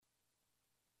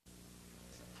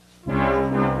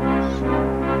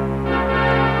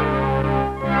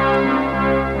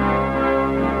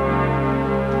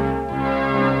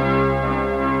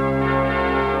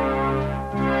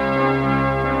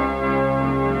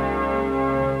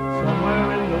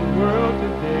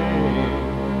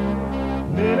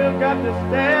got to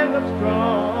stand up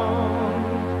strong,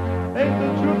 face the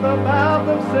truth about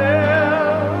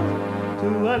themselves,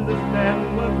 to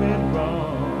understand what went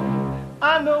wrong.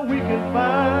 I know we can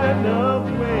find a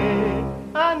way.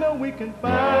 I know we can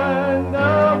find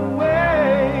a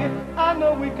way. I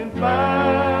know we can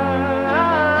find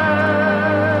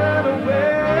a way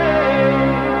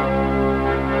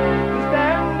to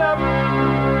stand up,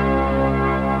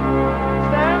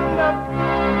 stand up,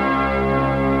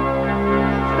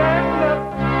 stand up.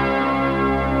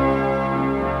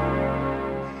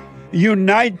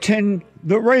 Uniting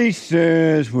the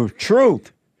races with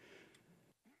truth,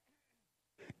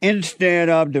 instead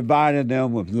of dividing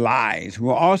them with lies.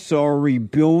 We're also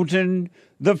rebuilding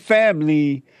the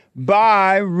family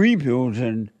by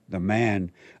rebuilding the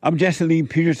man. I'm Jesse Lee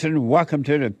Peterson. Welcome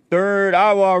to the third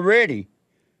hour already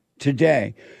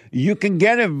today. You can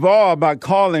get involved by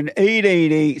calling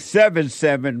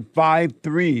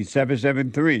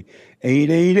 888-7753-773.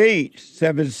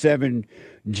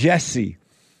 888-77-JESSE.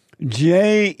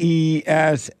 Jesse.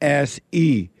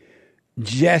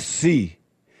 Jesse.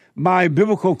 My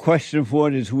biblical question for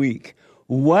this week: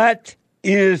 what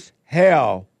is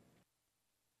hell?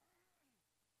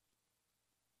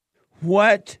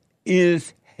 What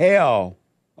is hell?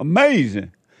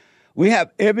 Amazing. We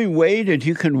have every way that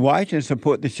you can watch and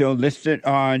support the show listed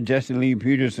on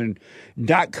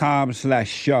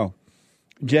JesseLeePeterson.com/show.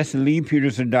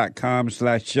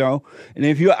 JesseLeePeterson.com/show. And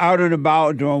if you're out and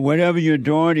about doing whatever you're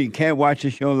doing and you can't watch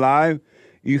the show live,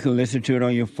 you can listen to it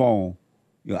on your phone,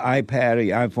 your iPad or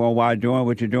your iPhone while doing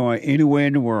what you're doing anywhere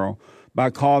in the world by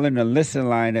calling the listen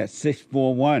line at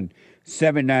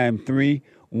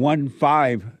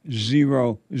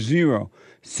 641-793-1500.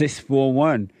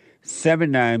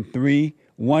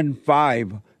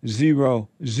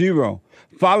 641-793-1500.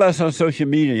 Follow us on social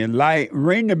media. Like,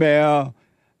 ring the bell,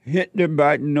 hit the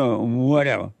button, or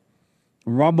whatever.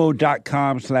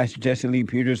 Rumble.com/Jesse Lee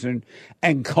Peterson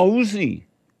and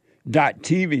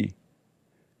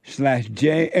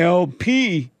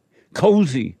Cozy.tv/JLP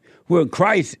Cozy, where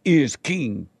Christ is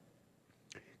King.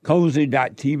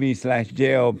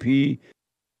 Cozy.tv/JLP.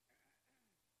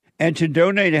 And to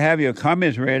donate and have your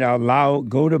comments read out loud,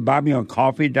 go to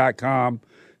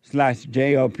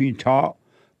buymeacoffee.com/JLP Talk.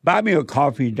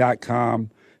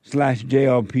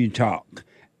 Buymeacoffee.com/JLP Talk.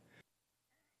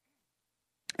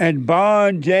 And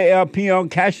Bond JLP on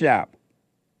Cash App.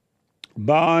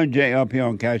 Bond JLP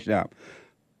on Cash App.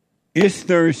 It's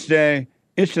Thursday.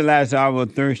 It's the last hour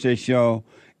of Thursday show.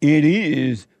 It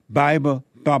is Bible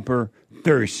Thumper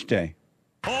Thursday.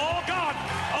 Oh, God.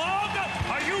 Oh, God.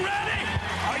 Are you ready?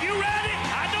 Are you ready?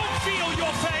 I don't feel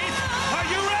your faith. Are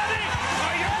you ready?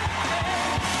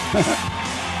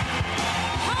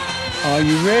 Are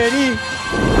you ready?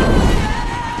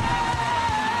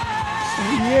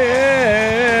 Yeah.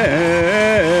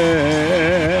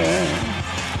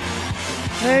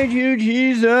 Thank you,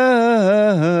 Jesus.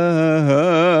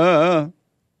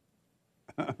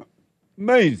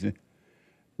 Amazing.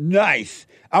 Nice.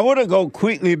 I want to go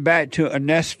quickly back to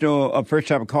Ernesto, a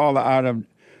first-time caller out of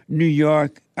New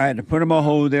York. I had to put him on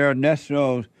hold there.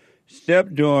 Ernesto's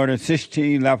stepdaughter,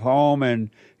 16, left home, and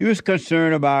he was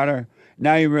concerned about her.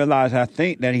 Now he realized, I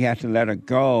think, that he has to let her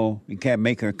go. He can't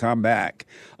make her come back.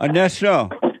 Ernesto.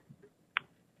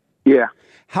 Yeah.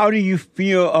 How do you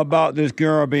feel about this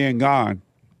girl being gone?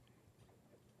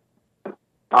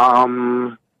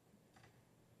 I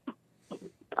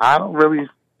don't really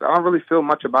feel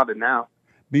much about it now.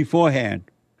 Beforehand.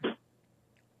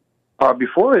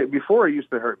 Before it used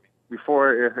to hurt me.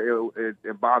 Before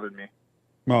it bothered me.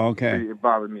 Oh, okay. It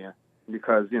bothered me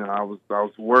because I was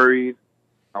worried,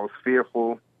 I was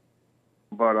fearful,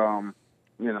 but I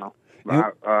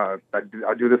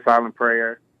do the silent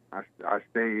prayer. I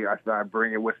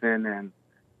bring it within, and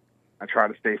I try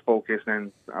to stay focused,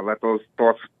 and I let those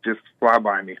thoughts just fly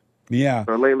by me. Yeah.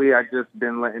 So lately, I've just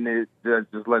been letting it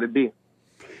just let it be.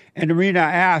 And the reason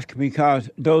I ask, because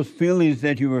those feelings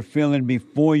that you were feeling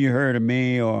before you heard of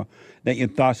me, or that your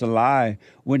thoughts are lie,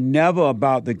 were never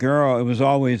about the girl. It was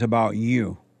always about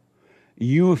you.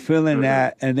 You were feeling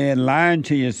that, and then lying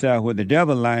to yourself with the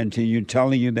devil lying to you,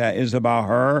 telling you that it's about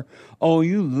her. Oh,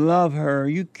 you love her.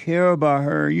 You care about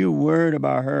her. You worried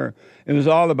about her. It was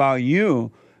all about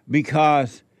you,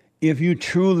 because if you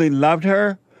truly loved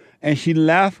her and she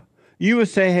left, you would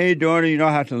say, hey, daughter, you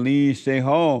don't have to leave. Stay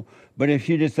home. But if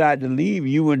she decided to leave,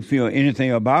 you wouldn't feel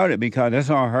anything about it, because that's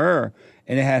on her,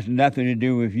 and it has nothing to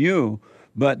do with you.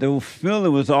 But the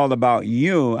feeling was all about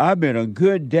you. I've been a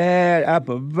good dad. I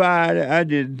provided. I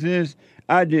did this.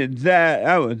 I did that.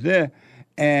 I was there.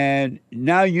 and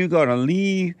now you're going to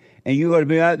leave, and you're going to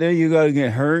be out there, you're going to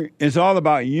get hurt. It's all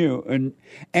about you, and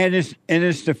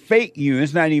it's the fake you.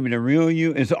 It's not even the real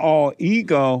you. It's all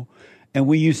ego. And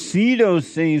when you see those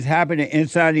things happening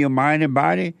inside of your mind and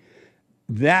body,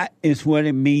 that is what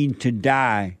it means to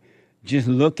die. Just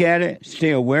look at it, stay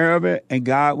aware of it, and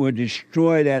God will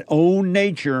destroy that old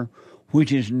nature,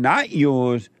 which is not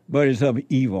yours, but is of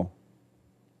evil.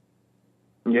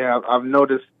 Yeah, I've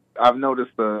noticed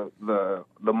the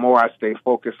more I stay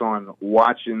focused on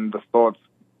watching the thoughts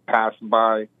pass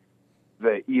by,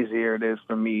 the easier it is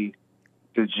for me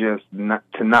to just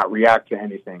not react to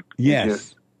anything.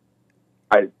 Yes.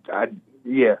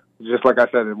 Just like I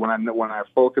said, when I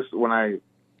focus, when I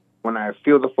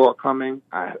feel the thought coming,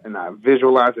 and I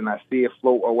visualize and I see it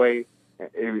float away,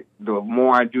 the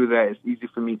more I do that, it's easy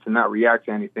for me to not react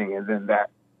to anything, and then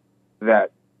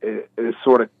that it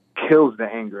sort of kills the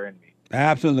anger in me.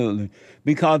 Absolutely,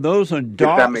 because those are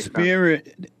dark spirits.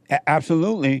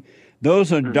 Absolutely,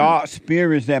 those are dark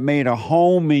spirits that made a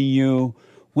home in you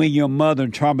when your mother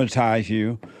traumatized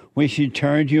you, when she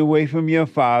turned you away from your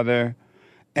father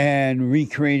and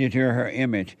recreated her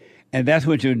image. And that's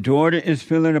what your daughter is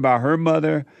feeling about her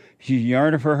mother. She's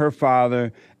yearning for her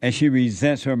father, and she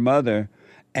resents her mother.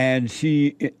 And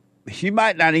she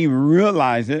might not even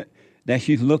realize it, that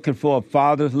she's looking for a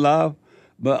father's love,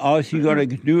 but all she's going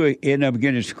to do is end up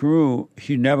getting screwed.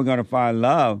 She's never going to find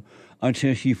love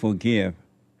until she forgives.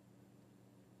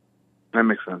 That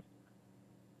makes sense.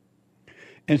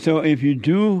 And so if you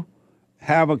do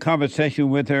have a conversation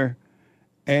with her,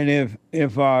 and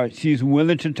if she's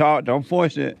willing to talk, don't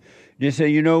force it. Just say,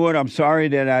 you know what, I'm sorry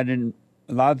that a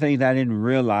lot of things I didn't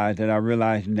realize that I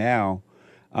realize now.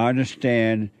 I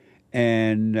understand,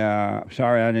 and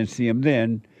sorry I didn't see them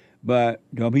then, but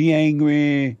don't be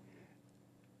angry.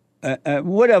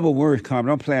 Whatever words come,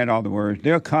 don't plan all the words.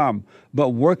 They'll come, but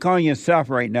work on yourself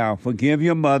right now. Forgive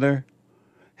your mother.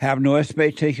 Have no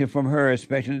expectation from her,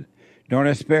 especially don't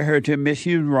expect her to admit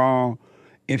she's wrong.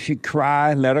 If she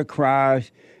cries, let her cry,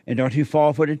 and don't you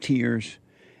fall for the tears.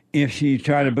 If she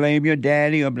try to blame your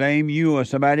daddy or blame you or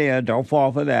somebody else, don't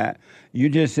fall for that. You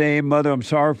just say, Mother, I'm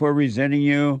sorry for resenting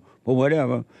you, or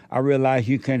whatever. I realize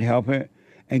you can't help it.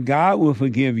 And God will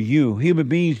forgive you. Human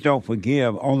beings don't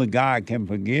forgive. Only God can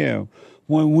forgive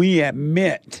when we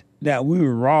admit that we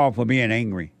were wrong for being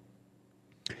angry.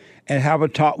 And have a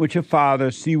talk with your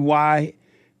father, see why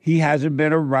he hasn't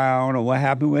been around or what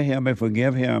happened with him, and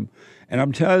forgive him. And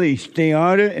I'm telling you, stay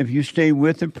on it. If you stay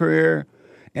with the prayer,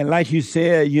 and like you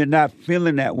said, you're not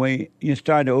feeling that way, you're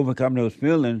starting to overcome those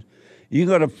feelings, you're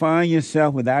going to find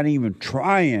yourself, without even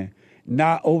trying,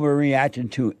 not overreacting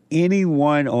to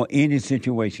anyone or any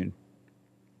situation.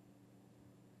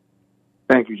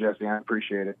 Thank you, Jesse. I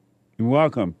appreciate it. You're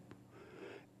welcome.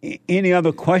 Any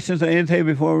other questions or anything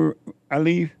before I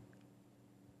leave?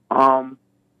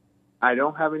 I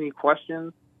don't have any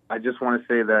questions. I just want to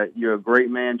say that you're a great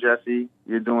man, Jesse.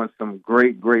 You're doing some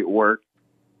great work.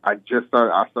 I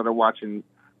started watching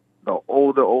the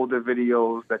older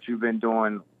videos that you've been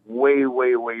doing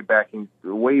way back in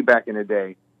the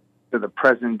day to the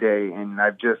present day, and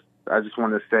I just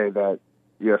want to say that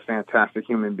you're a fantastic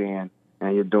human being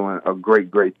and you're doing a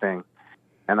great thing.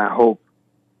 And I hope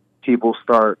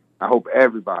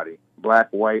everybody, black,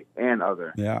 white, and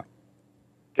other,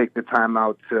 take the time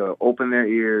out to open their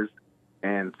ears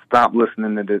and stop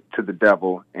listening to the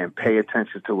devil and pay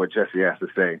attention to what Jesse has to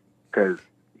say, because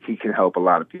he can help a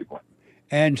lot of people.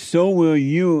 And so will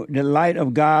you. The light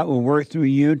of God will work through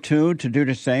you, too, to do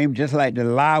the same, just like the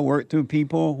lie worked through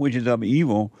people, which is of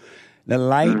evil. The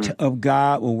light of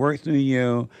God will work through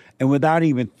you, and without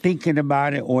even thinking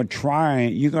about it or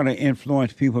trying, you're going to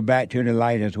influence people back to the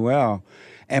light as well.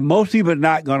 And most people are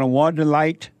not going to want the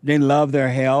light. They love their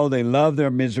hell. They love their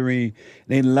misery.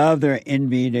 They love their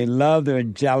envy. They love their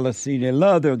jealousy. They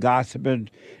love their gossiping.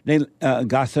 They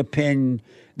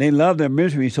love their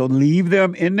misery. So leave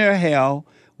them in their hell.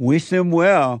 Wish them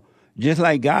well, just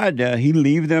like God does. He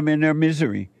leaves them in their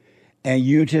misery. And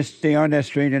you just stay on that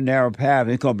straight and narrow path.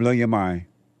 It's going to blow your mind.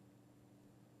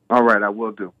 All right, I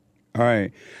will do. All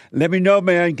right. Let me know,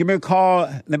 man. Give me a call.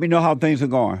 Let me know how things are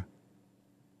going.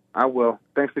 I will.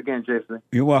 Thanks again, Jason.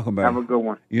 You're welcome, buddy. Have a good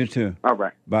one. You too. All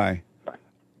right. Bye.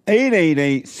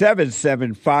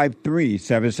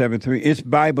 888-7753-773. It's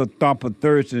Bible Thumper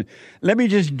Thursday. Let me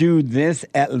just do this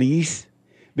at least,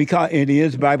 because it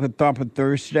is Bible Thumper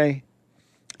Thursday.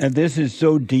 And this is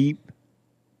so deep.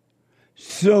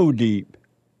 So deep.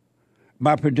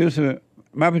 My producer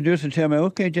tell me,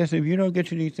 okay, Jesse, if you don't get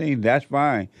to these things, that's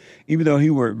fine. Even though he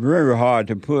worked very hard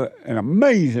to put an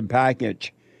amazing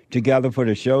package together for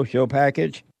the show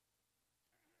package.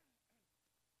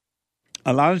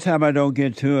 A lot of time I don't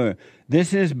get to it.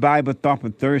 This is Bible Thumper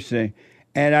Thursday,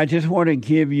 and I just want to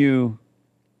give you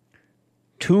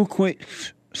two quick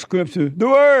scriptures, the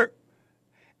Word,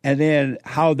 and then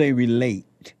how they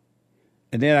relate.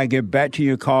 And then I get back to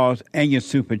your calls and your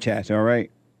super chats, all right?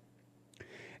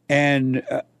 And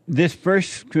this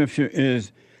first scripture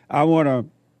is, I want to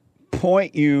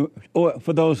point you, or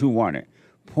for those who want it,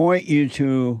 point you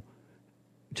to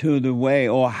the way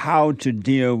or how to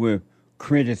deal with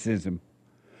criticism.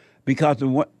 Because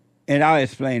and I'll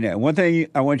explain that. One thing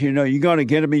I want you to know, you're going to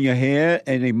get them in your head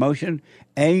and emotion,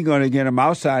 and you're going to get them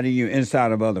outside of you,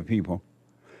 inside of other people.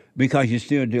 Because you're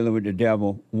still dealing with the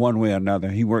devil one way or another.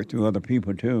 He worked through other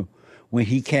people too, when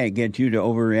he can't get you to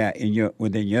overreact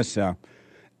within yourself.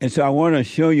 And so I want to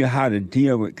show you how to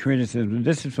deal with criticism.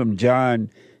 This is from John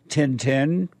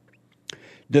 10:10.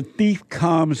 The thief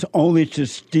comes only to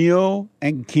steal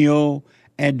and kill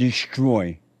and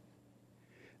destroy.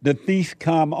 The thief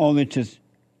come only to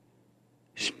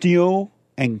steal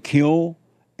and kill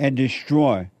and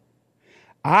destroy.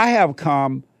 I have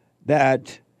come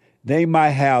that they might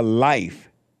have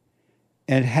life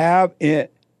and have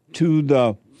it to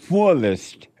the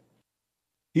fullest.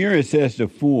 Here it says the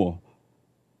full.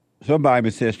 Some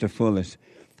Bible says the fullest.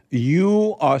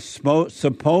 You are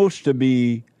supposed to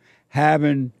be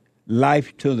having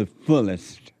life to the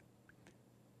fullest.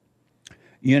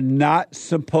 You're not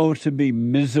supposed to be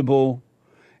miserable.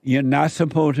 You're not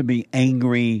supposed to be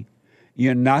angry.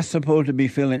 You're not supposed to be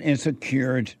feeling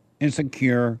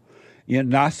insecure. You're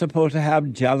not supposed to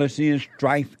have jealousy and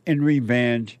strife and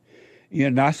revenge.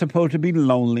 You're not supposed to be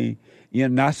lonely. You're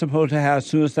not supposed to have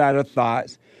suicidal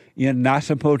thoughts. You're not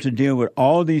supposed to deal with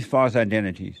all these false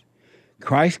identities.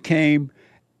 Christ came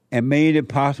and made it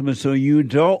possible so you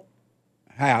don't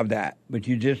have that, but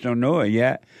you just don't know it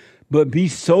yet. But be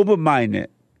sober-minded.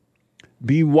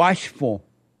 Be watchful.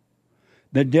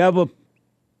 The devil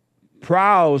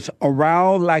prowls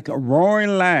around like a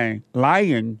roaring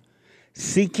lion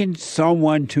seeking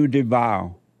someone to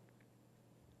devour.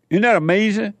 Isn't that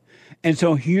amazing? And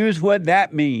so here's what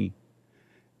that means.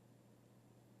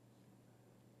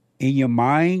 In your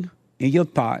mind, in your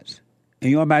thoughts, in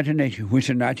your imagination, which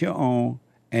are not your own,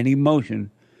 and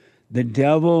emotion, the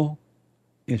devil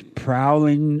is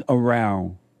prowling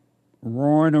around,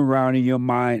 roaring around in your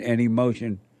mind and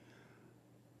emotion,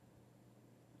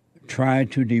 trying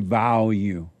to devour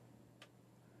you,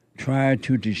 trying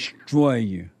to destroy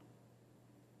you.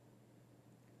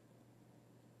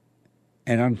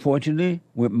 And unfortunately,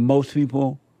 with most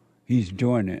people, he's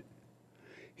doing it.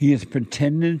 He is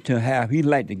pretending to have, he's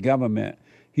like the government,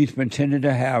 he's pretending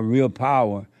to have real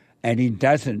power, and he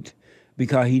doesn't,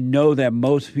 because he knows that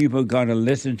most people are going to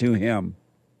listen to him.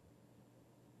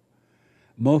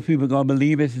 Most people are going to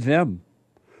believe it's them.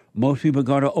 Most people are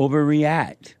going to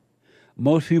overreact.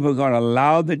 Most people are going to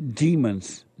allow the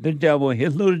demons, the devil,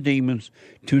 his little demons,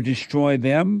 to destroy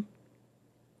them.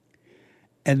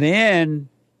 And then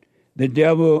the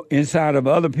devil inside of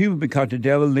other people, because the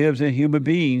devil lives in human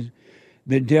beings,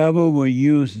 the devil will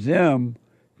use them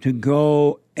to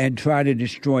go and try to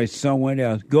destroy someone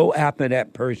else. Go after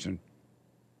that person.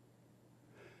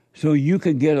 So you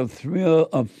can get a thrill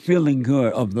of feeling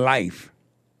good, of life.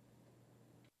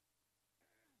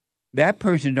 That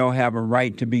person don't have a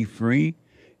right to be free.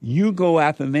 You go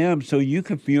after them so you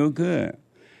can feel good.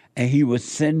 And he will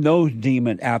send those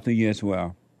demons after you as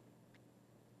well.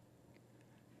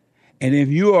 And if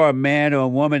you are a man or a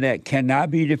woman that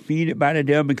cannot be defeated by the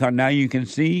devil, because now you can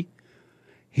see,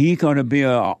 he's going to be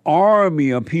an army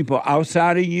of people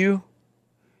outside of you,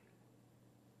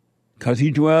 because he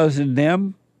dwells in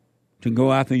them, to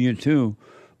go after you too.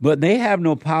 But they have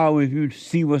no power if you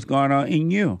see what's going on in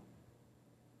you.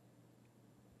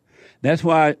 That's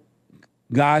why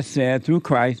God said through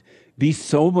Christ, be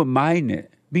sober-minded,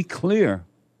 be clear,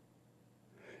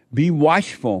 be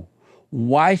watchful.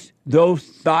 Watch those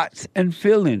thoughts and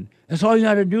feelings. That's all you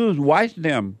got to do is watch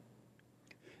them.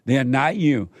 They are not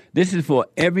you. This is for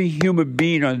every human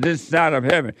being on this side of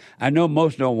heaven. I know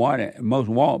most don't want it, most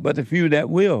won't, but the few that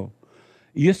will.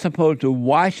 You're supposed to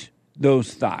watch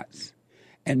those thoughts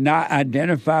and not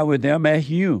identify with them as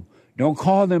you. Don't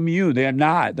call them you. They're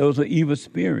not. Those are evil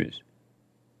spirits.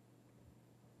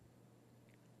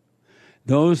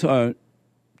 Those are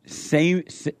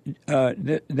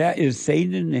that is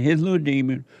Satan and his little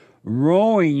demon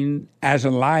roaring as a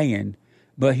lion,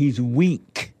 but he's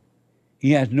weak.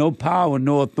 He has no power,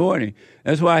 no authority.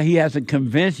 That's why he has to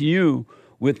convince you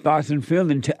with thoughts and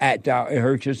feelings to act out and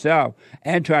hurt yourself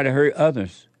and try to hurt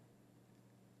others.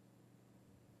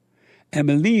 And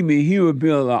believe me, he will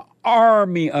build an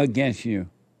army against you.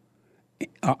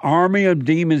 an army of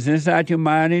demons inside your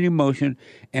mind and emotion,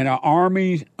 and an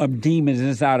army of demons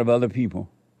inside of other people.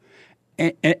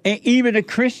 And even the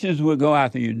Christians will go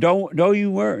after you. Don't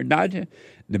you worry. Not just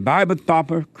the Bible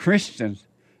thumper Christians,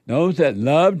 those that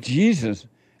love Jesus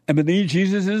and believe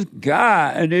Jesus is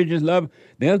God, and they just love,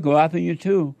 they'll go after you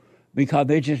too, because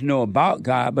they just know about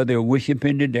God, but they're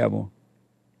worshiping the devil.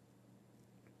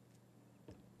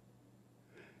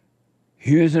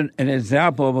 Here's an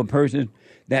example of a person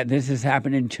that this is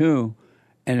happening to,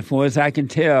 and as far as I can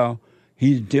tell,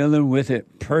 he's dealing with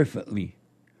it perfectly.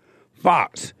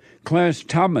 Fox, Clarence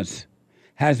Thomas,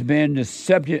 has been the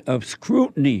subject of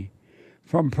scrutiny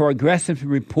from progressive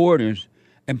reporters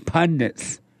and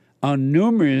pundits on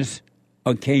numerous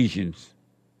occasions.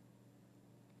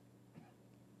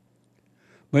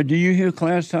 But do you hear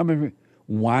Clarence Thomas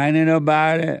whining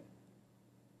about it,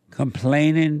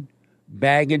 complaining,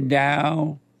 bagging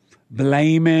down,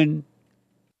 blaming?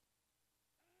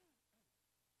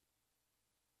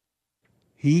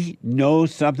 He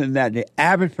knows something that the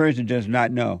average person does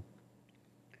not know.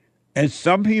 And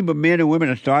some people, men and women,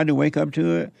 are starting to wake up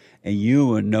to it, and you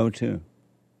will know too.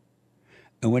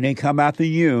 And when they come after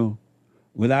you,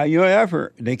 without your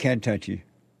effort, they can't touch you.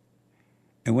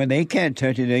 And when they can't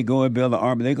touch you, they go and build an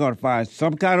army. They're going to find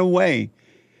some kind of way,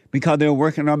 because they're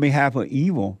working on behalf of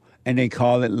evil, and they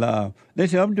call it love. They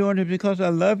say, I'm doing it because I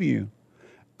love you.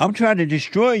 I'm trying to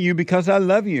destroy you because I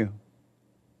love you.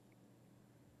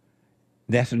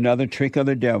 That's another trick of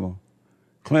the devil.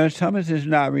 Clarence Thomas is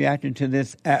not reacting to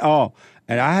this at all.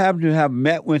 And I happen to have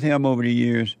met with him over the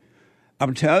years.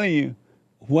 I'm telling you,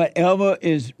 whatever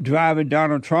is driving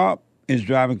Donald Trump is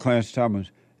driving Clarence Thomas.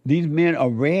 These men are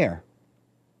rare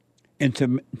in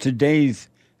today's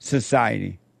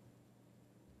society.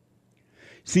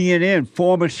 CNN,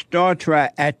 former Star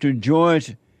Trek actor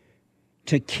George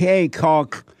Takei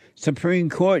called Supreme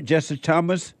Court Justice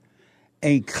Thomas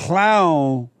a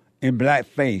clown in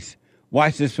blackface.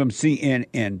 Watch this from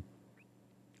CNN.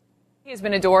 He has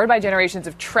been adored by generations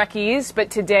of Trekkies, but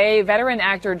today, veteran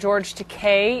actor George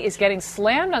Takei is getting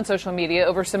slammed on social media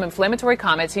over some inflammatory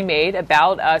comments he made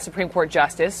about Supreme Court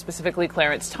Justice, specifically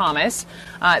Clarence Thomas.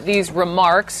 These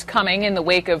remarks coming in the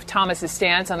wake of Thomas's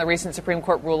stance on the recent Supreme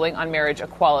Court ruling on marriage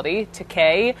equality.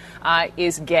 Takei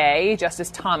is gay.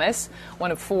 Justice Thomas,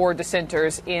 one of 4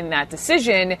 dissenters in that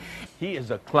decision. He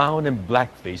is a clown in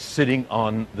blackface sitting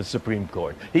on the Supreme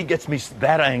Court. He gets me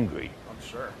that angry. I'm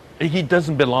sure. He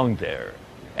doesn't belong there.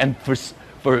 And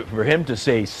for him to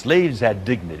say slaves had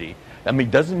dignity, I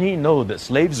mean, doesn't he know that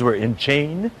slaves were in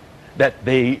chain, that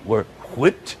they were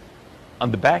whipped on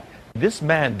the back? This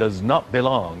man does not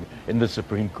belong in the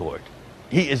Supreme Court.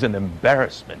 He is an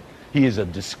embarrassment. He is a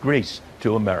disgrace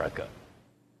to America.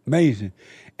 Amazing.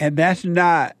 And that's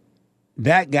not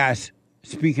that guy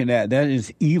speaking that. That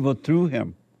is evil through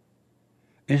him.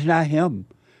 It's not him.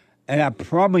 And I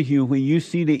promise you, when you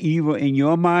see the evil in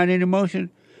your mind and emotion,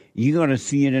 you're going to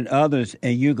see it in others,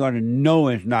 and you're going to know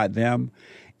it's not them.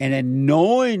 And in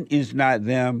knowing it's not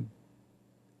them,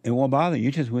 it won't bother you.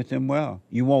 You just with them well.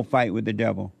 You won't fight with the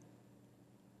devil.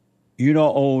 You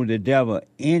don't owe the devil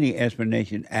any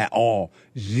explanation at all.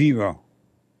 Zero.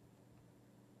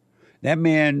 That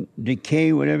man,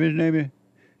 Takei, whatever his name is,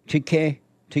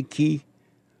 Takei,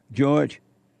 George,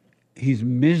 he's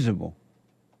miserable.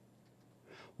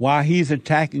 While he's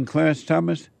attacking Clarence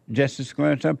Thomas, Justice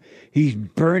Clarence Thomas, he's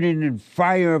burning in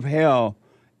fire of hell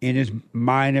in his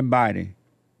mind and body.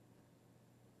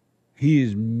 He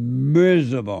is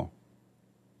miserable.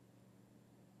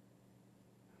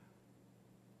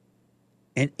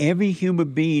 And every human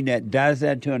being that does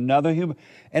that to another human,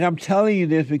 and I'm telling you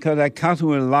this because I counsel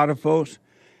with a lot of folks,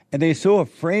 and they're so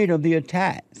afraid of the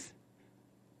attacks.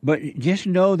 But just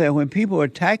know that when people are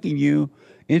attacking you,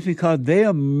 it's because they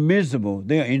are miserable.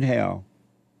 They are in hell.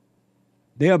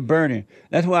 They are burning.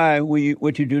 That's why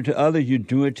what you do to others, you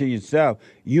do it to yourself.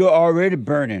 You're already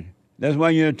burning. That's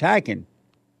why you're attacking.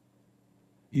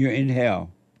 You're in hell.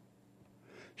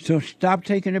 So stop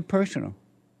taking it personal.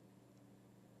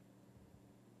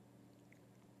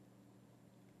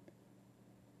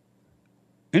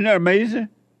 Isn't that amazing?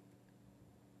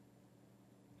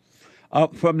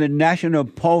 From the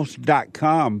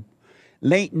nationalpost.com,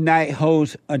 late night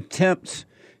host attempts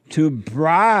to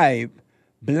bribe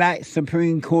black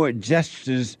Supreme Court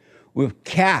justices with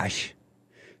cash.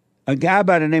 A guy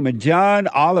by the name of John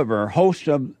Oliver, host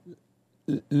of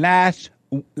Last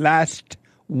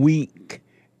Week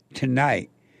Tonight,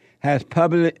 has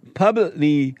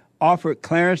publicly offered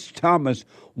Clarence Thomas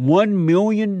 $1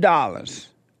 million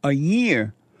a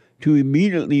year to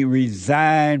immediately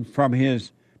resign from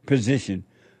his position.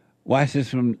 Watch this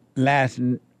from Last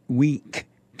Week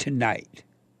tonight.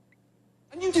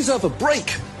 And you deserve a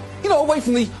break, away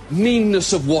from the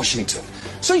meanness of Washington.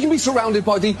 So you can be surrounded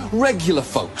by the regular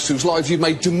folks whose lives you've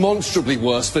made demonstrably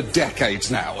worse for decades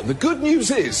now. And the good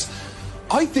news is,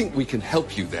 I think we can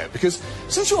help you there, because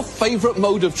since your favourite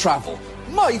mode of travel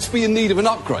might be in need of an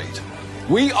upgrade,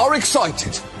 we are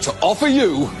excited to offer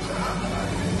you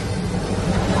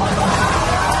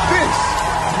this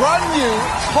brand new,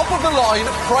 top-of-the-line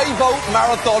Prevost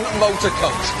Marathon motor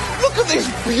coach. Look at this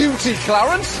beauty,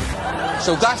 Clarence.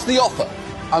 So that's the offer.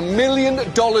 $1 million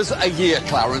a year,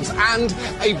 Clarence, and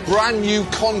a brand new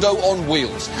condo on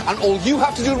wheels. And all you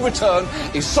have to do in return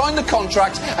is sign the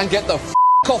contract and get the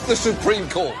off the Supreme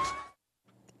Court.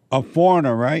 A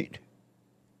foreigner, right?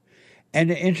 And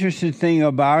the interesting thing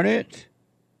about it,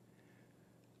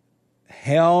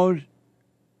 hell,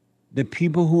 the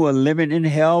people who are living in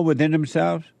hell within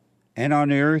themselves and on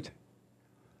the earth,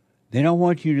 they don't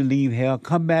want you to leave hell.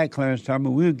 Come back, Clarence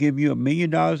Thomas. We'll give you $1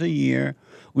 million a year.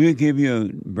 We'll give you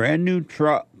a brand new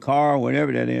truck, car,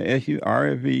 whatever that is, SU,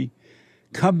 RFV.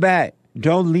 Come back.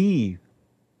 Don't leave.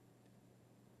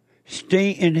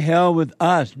 Stay in hell with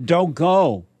us. Don't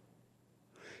go.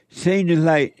 Satan is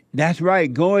like, that's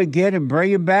right. Go and get him.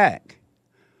 Bring him back.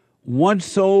 One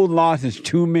soul lost is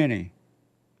too many.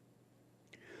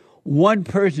 One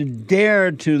person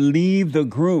dared to leave the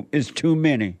group is too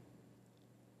many.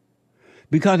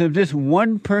 Because if this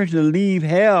one person leave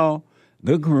hell,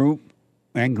 the group,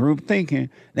 and group thinking,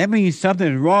 that means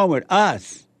something's wrong with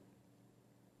us.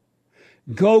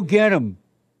 Go get them.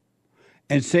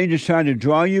 And Satan is trying to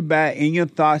draw you back in your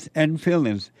thoughts and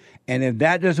feelings. And if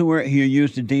that doesn't work, he'll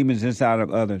use the demons inside of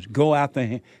others. Go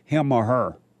after him or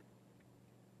her.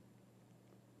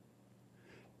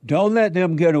 Don't let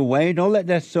them get away. Don't let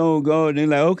that soul go. And they're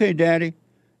like, okay, Daddy.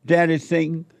 Daddy's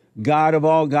Satan, God of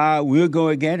all God. We'll go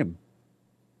and get him.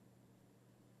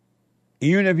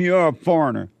 Even if you're a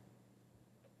foreigner.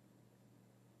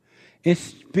 It's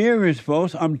spirits,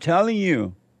 folks. I'm telling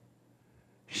you.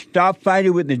 Stop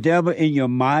fighting with the devil in your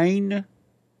mind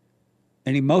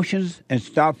and emotions, and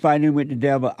stop fighting with the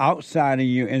devil outside of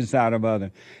you, inside of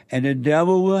others. And the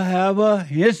devil will have a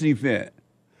hissy fit.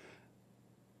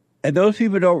 And those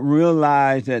people don't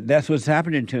realize that that's what's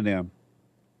happening to them.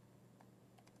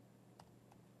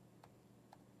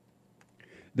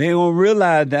 They don't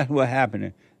realize that's what's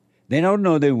happening. They don't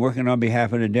know they're working on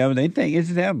behalf of the devil. They think it's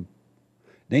them.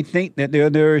 They think that they're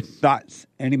their thoughts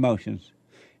and emotions.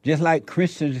 Just like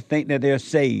Christians think that they're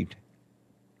saved.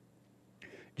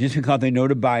 Just because they know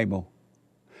the Bible.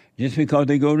 Just because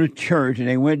they go to church and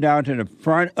they went down to the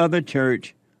front of the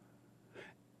church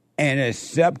and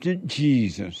accepted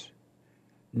Jesus.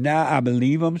 Now I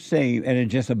believe I'm saved, and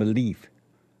it's just a belief.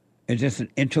 It's just an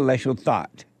intellectual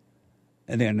thought.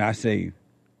 And they're not saved.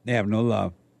 They have no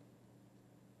love.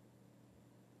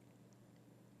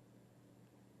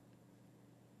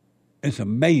 It's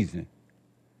amazing.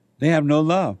 They have no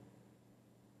love.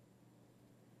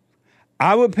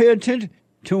 I would pay attention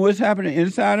to what's happening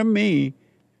inside of me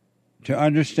to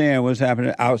understand what's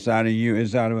happening outside of you,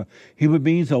 inside of human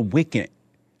beings are wicked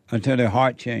until their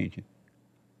heart changes.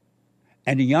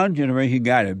 And the young generation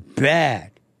got it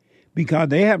bad because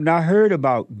they have not heard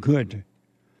about good.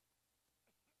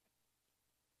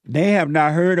 They have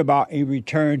not heard about a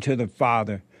return to the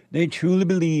Father. They truly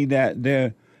believe that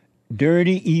their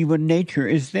dirty, evil nature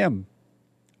is them.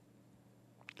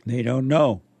 They don't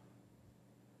know.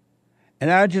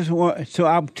 And so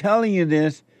I'm telling you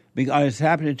this because it's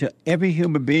happening to every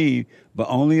human being, but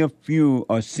only a few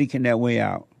are seeking that way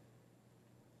out.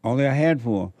 Only a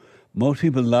handful. Most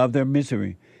people love their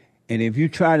misery. And if you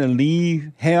try to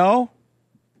leave hell,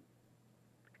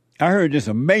 I heard this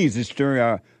amazing story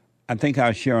I think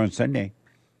I'll share on Sunday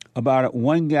about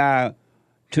one guy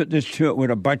took this trip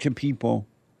with a bunch of people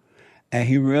and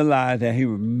he realized that he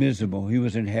was miserable. He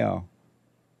was in hell.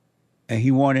 And he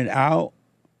wanted out,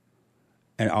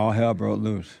 and all hell broke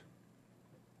loose.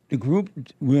 The group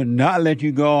will not let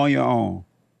you go on your own.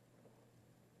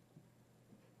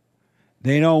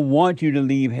 They don't want you to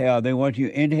leave hell. They want you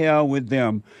in hell with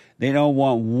them. They don't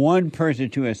want one person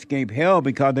to escape hell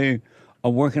because they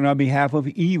are working on behalf of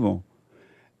evil.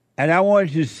 And I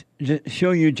want to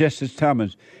show you Justice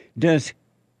Thomas. Does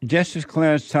Justice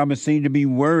Clarence Thomas seem to be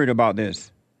worried about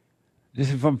this?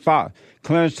 This is from Fox.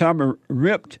 Clarence Thomas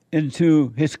ripped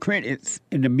into his critics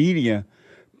in the media,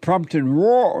 prompting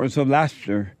roars of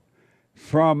laughter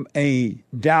from a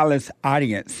Dallas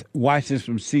audience. Watch this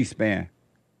from C-SPAN.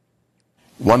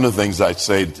 One of the things I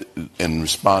say in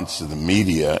response to the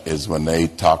media is when they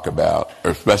talk about,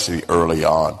 or especially early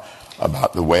on,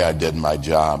 about the way I did my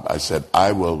job, I said,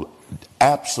 I will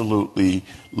absolutely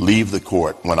leave the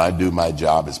court when I do my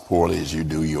job as poorly as you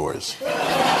do yours.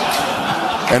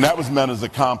 And that was meant as a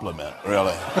compliment,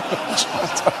 really.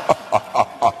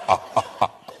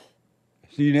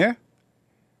 See there?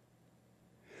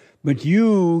 But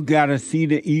you got to see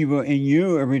the evil in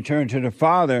you and return to the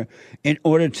Father in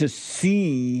order to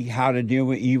see how to deal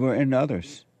with evil in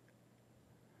others.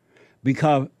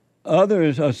 Because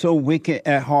others are so wicked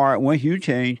at heart, once you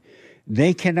change,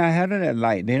 they cannot handle that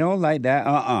light. They don't like that,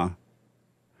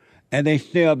 And they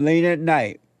stay up late at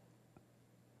night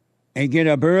and get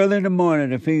up early in the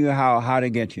morning to figure out how to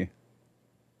get you.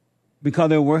 Because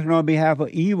they're working on behalf of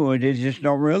evil and they just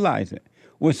don't realize it.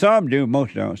 Well, some do,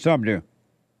 most don't. Some do.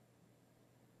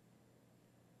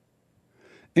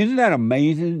 Isn't that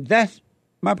amazing? That's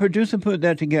my producer put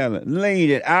that together, laid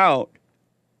it out.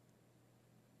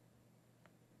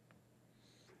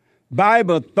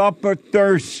 Bible Thumper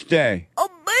Thursday.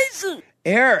 Amazing.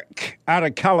 Eric out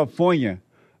of California.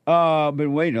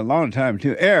 Been waiting a long time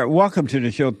too. Eric, welcome to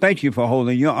the show. Thank you for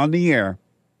holding you on the air.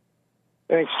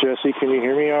 Thanks, Jesse. Can you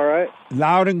hear me all right?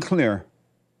 Loud and clear.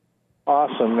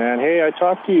 Awesome, man. Hey, I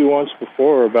talked to you once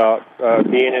before about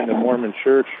being in the Mormon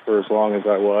church for as long as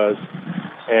I was.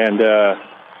 And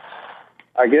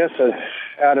I guess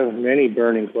out of many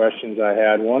burning questions I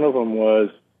had, one of them was,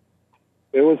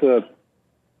 there was a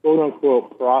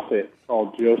quote-unquote prophet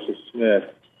called Joseph Smith.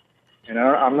 And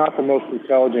I'm not the most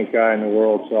intelligent guy in the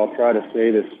world, so I'll try to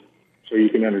say this so you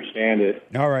can understand it.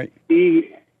 All right.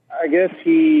 He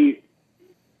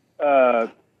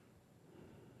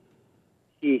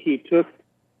took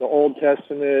the Old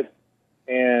Testament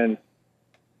and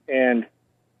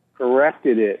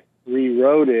corrected it,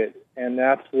 rewrote it, and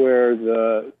that's where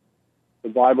the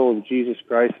Bible of Jesus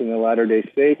Christ and the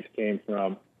Latter-day Saints came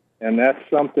from. And that's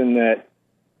something that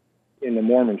in the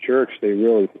Mormon church they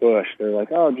really push. They're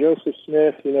like, oh, Joseph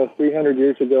Smith, 300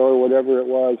 years ago or whatever it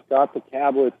was, got the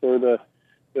tablets or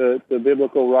the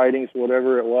biblical writings,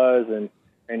 whatever it was,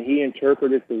 and he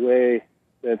interpreted the way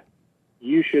that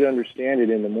you should understand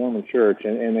it in the Mormon church.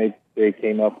 And they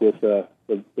came up with the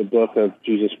book of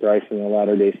Jesus Christ and the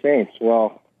Latter-day Saints.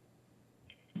 Well,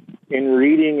 in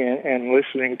reading and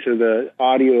listening to the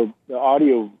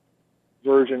audio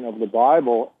version of the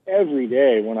Bible every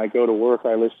day when I go to work,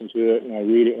 I listen to it and I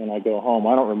read it when I go home.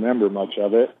 I don't remember much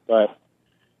of it, but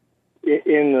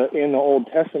in the Old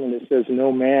Testament it says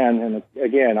no man, and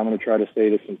again I'm going to try to say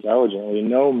this intelligently,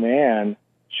 no man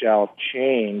shall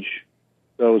change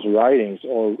those writings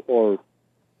or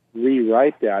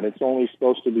rewrite that. It's only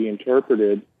supposed to be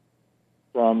interpreted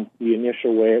from the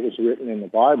initial way it was written in the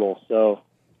Bible. So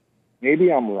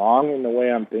maybe I'm wrong in the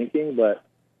way I'm thinking,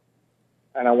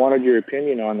 and I wanted your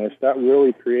opinion on this. That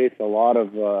really creates a lot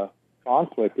of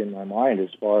conflict in my mind as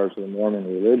far as the Mormon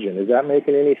religion. Is that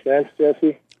making any sense,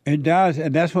 Jesse? It does,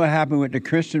 and that's what happened with the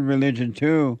Christian religion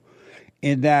too,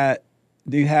 in that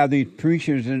you have these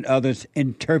preachers and others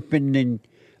interpreting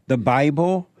the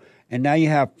Bible, and now you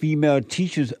have female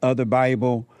teachers of the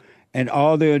Bible, and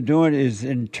all they're doing is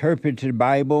interpreting the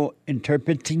Bible in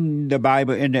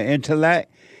their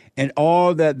intellect, and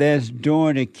all that that's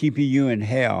doing is keeping you in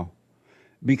hell.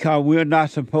 Because we're not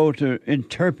supposed to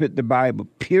interpret the Bible,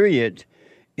 period.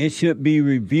 It should be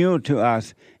revealed to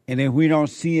us. And if we don't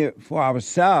see it for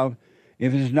ourselves,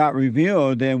 if it's not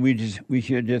revealed, then we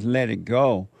should just let it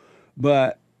go.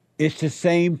 But it's the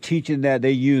same teaching that they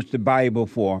use the Bible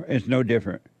for. It's no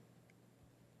different.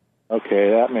 Okay,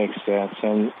 that makes sense.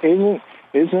 And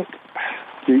isn't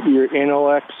your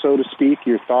intellect, so to speak,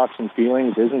 your thoughts and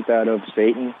feelings, isn't that of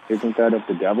Satan? Isn't that of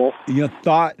the devil? Your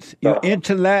thoughts, your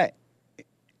intellect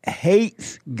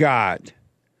hates God.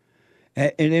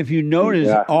 And if you notice,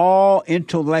 all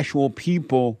intellectual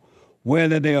people,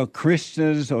 whether they are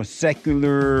Christians or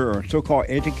secular or so-called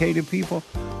educated people,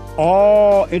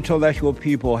 all intellectual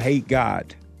people hate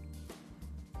God.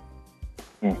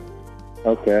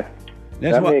 Okay.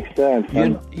 That makes sense.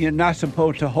 You're not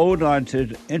supposed to hold on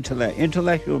to intellect.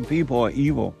 Intellectual people are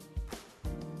evil.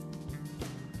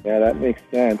 Yeah, that makes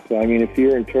sense. I mean, if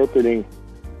you're interpreting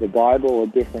the Bible a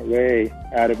different way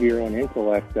out of your own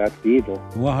intellect, that's evil.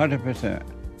 100%.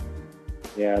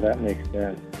 Yeah, that makes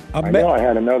sense. I know I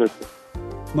had another...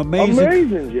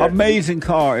 Amazing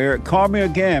call, Eric. Call me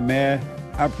again, man.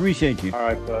 I appreciate you. All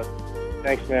right, bud.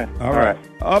 Thanks, man. All right.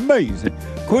 Amazing.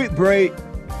 Quick break.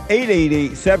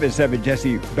 888-77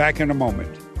 Jesse. Back in a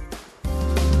moment.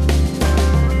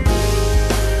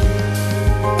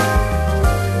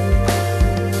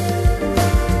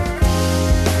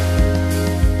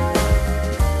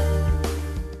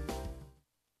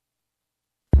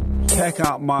 check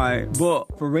out my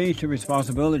book, For Raised to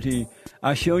Responsibility,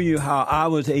 I show you how I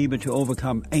was able to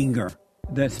overcome anger.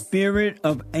 The spirit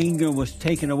of anger was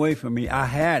taken away from me. I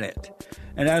had it.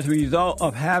 And as a result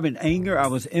of having anger, I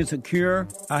was insecure.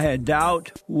 I had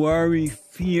doubt, worry,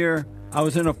 fear. I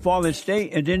was in a fallen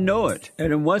state and didn't know it.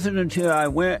 And it wasn't until I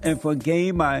went and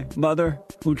forgave my mother,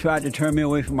 who tried to turn me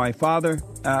away from my father.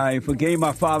 I forgave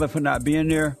my father for not being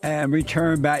there and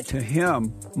returned back to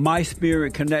him. My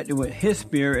spirit connected with his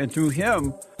spirit, and through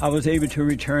him, I was able to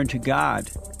return to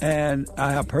God. And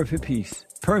I have perfect peace.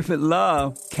 Perfect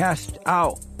love casts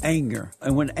out anger.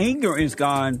 And when anger is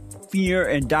gone, fear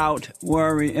and doubt,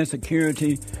 worry,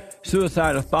 insecurity,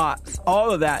 suicidal thoughts,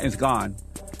 all of that is gone.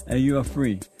 And you are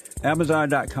free.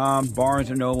 Amazon.com, Barnes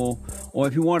 & Noble, or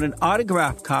if you want an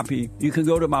autographed copy, you can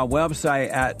go to my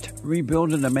website at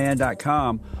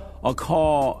rebuildingtheman.com or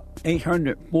call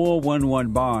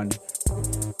 800-411-BOND.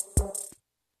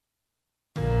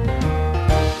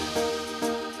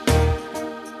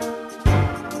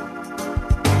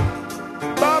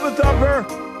 Baba Thumper!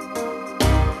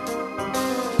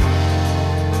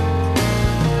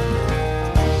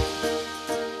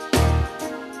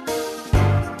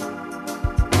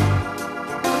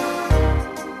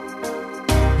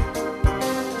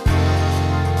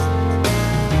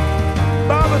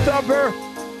 Thumper.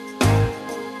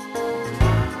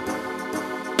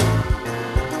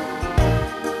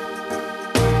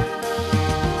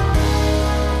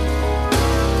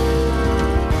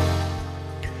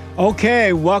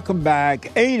 Okay, welcome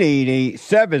back.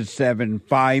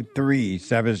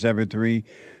 888-7753-773.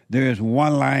 There's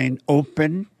one line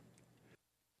open.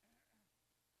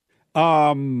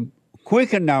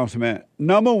 Quick announcement.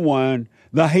 Number one,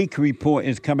 the Hake Report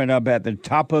is coming up at the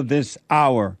top of this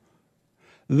hour.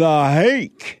 The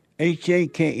Hake,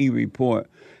 H-A-K-E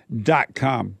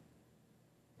report.com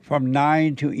from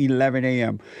 9 to 11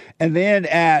 a.m. And then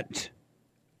at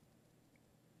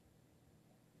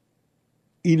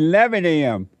 11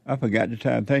 a.m., I forgot the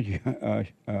time. Thank you,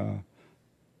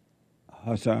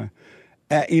 Hassan.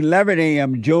 At 11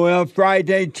 a.m., Joel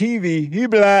Friday TV, he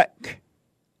black.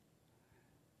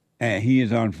 And he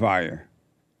is on fire.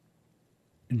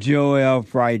 Joel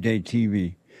Friday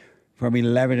TV. From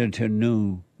 11 until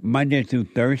noon, Monday through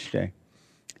Thursday.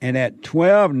 And at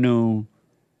 12 noon,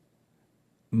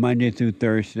 Monday through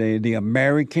Thursday, the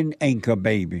American Anchor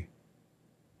Baby.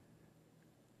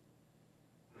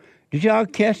 Did y'all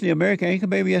catch the American Anchor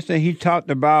Baby yesterday? He talked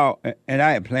about, and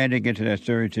I had planned to get to that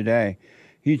story today,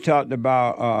 he talked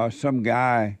about some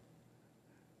guy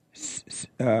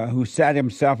who set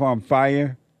himself on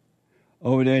fire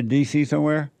over there in D.C.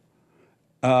 somewhere.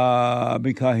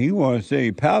 Because he wants to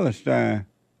say Palestine.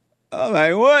 I'm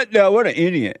like, what? No, what an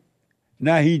idiot.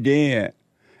 Now he dead.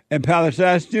 And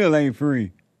Palestine still ain't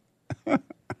free.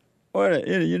 What an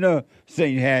idiot. You know,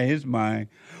 Satan had his mind.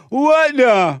 What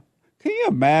the? Can you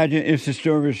imagine if the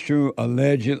story is true,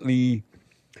 allegedly,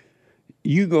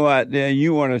 you go out there and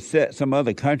you want to set some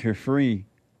other country free,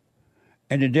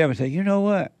 and the devil say, you know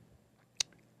what?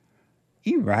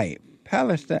 You're right.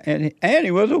 Palestine, and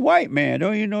he was a white man.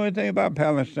 Don't you know anything about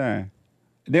Palestine?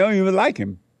 They don't even like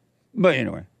him. But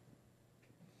anyway,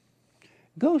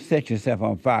 go set yourself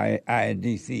on fire in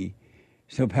D.C.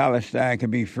 so Palestine can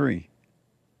be free.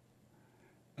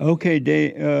 Okay,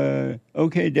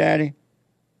 Daddy.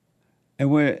 And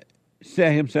when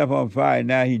set himself on fire,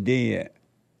 now he dead.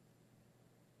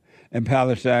 And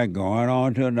Palestine going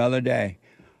on to another day.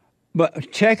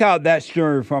 But check out that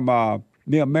story from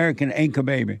the American Anchor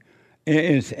Baby. It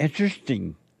is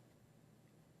interesting.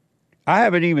 I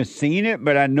haven't even seen it,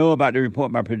 but I know about the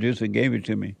report. My producer gave it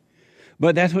to me.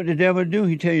 But that's what the devil do.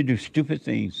 He tell you to do stupid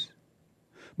things.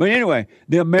 But anyway,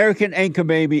 the American Anchor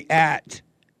Baby at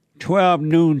 12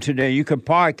 noon today. You can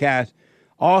podcast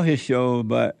all his shows,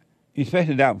 but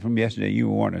especially that one from yesterday, you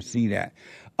will want to see that.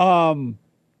 Let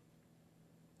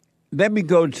me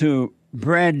go to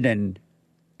Brandon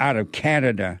out of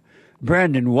Canada.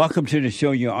 Brandon, welcome to the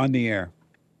show. You're on the air.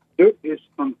 There is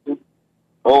something.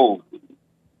 Oh.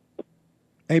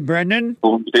 Hey, Brendan.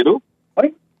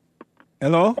 Hi.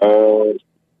 Hello.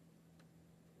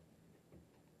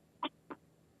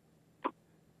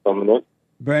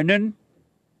 Brendan.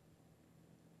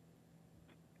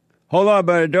 Hold on,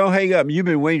 brother. Don't hang up. You've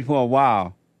been waiting for a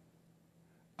while.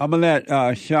 I'm going to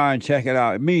let Sean check it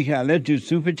out. Meantime, let's do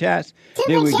Super Chats.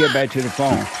 Then we get back to the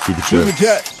phone.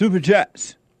 Super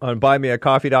Chats. On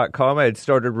buymeacoffee.com, I had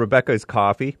started Rebecca's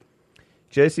Coffee.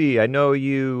 Jesse, I know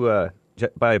you,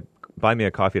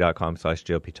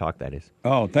 buymeacoffee.com/GOP Talk, that is.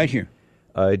 Oh, thank you.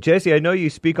 Jesse, I know you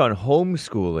speak on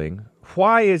homeschooling.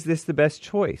 Why is this the best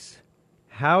choice?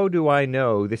 How do I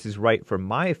know this is right for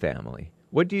my family?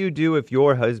 What do you do if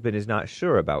your husband is not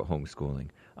sure about homeschooling?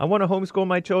 I want to homeschool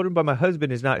my children, but my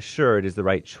husband is not sure it is the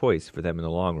right choice for them in the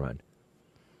long run.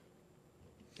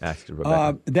 Asked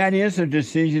Rebecca. That is a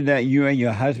decision that you and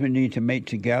your husband need to make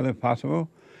together, if possible.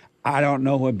 I don't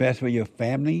know what's best for your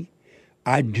family.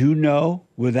 I do know,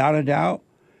 without a doubt,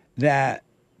 that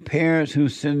parents who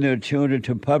send their children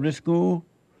to public school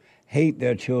hate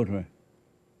their children.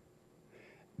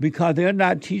 Because they're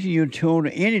not teaching your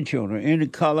children, any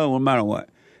color, no matter what.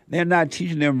 They're not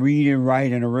teaching them reading,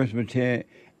 writing, arithmetic,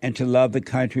 and to love the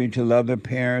country, to love their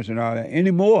parents and all that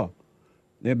anymore.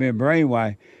 They've been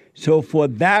brainwashed. So for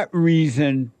that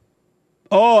reason,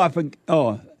 for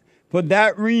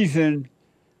that reason,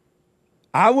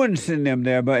 I wouldn't send them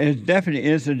there, but it definitely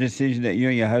is a decision that you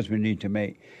and your husband need to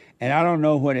make. And I don't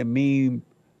know what it means.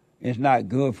 It's not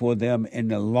good for them in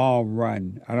the long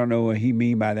run. I don't know what he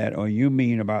mean by that or you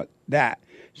mean about that.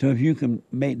 So if you can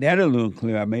make that a little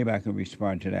clearer, maybe I can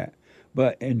respond to that.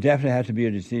 But it definitely has to be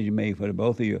a decision made for the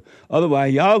both of you.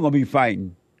 Otherwise, y'all going to be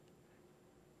fighting.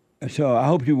 So I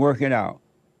hope you work it out.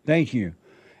 Thank you.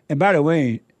 And by the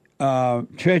way,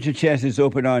 Treasure Chest is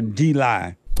open on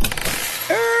D-Live.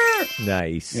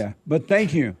 Nice. Yeah, but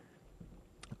thank you.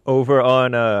 Over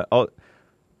on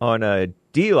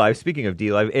D-Live, speaking of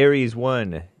D-Live, Aries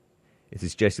 1. This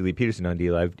is Jesse Lee Peterson on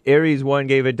D-Live. Aries 1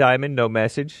 gave a diamond, no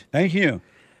message. Thank you.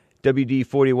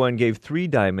 WD41 gave 3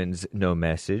 diamonds, no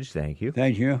message. Thank you.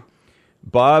 Thank you.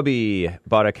 Bobby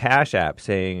bought a Cash App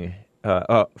saying,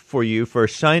 for you for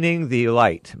shining the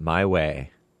light my way.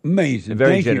 Amazing. And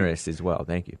very Thank generous as well.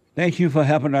 Thank you. Thank you for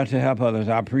helping us to help others.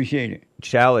 I appreciate it.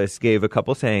 Chalice gave a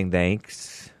couple saying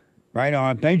thanks. Right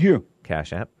on. Thank you.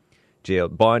 Cash App.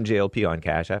 Bond JLP on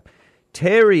Cash App.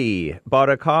 Terry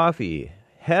bought a coffee.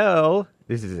 Hell,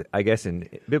 this is, I guess, in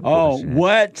biblical.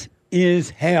 What is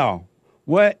hell?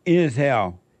 What is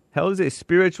hell? Hell is a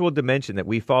spiritual dimension that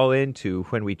we fall into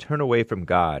when we turn away from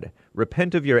God.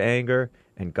 Repent of your anger,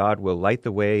 and God will light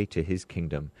the way to his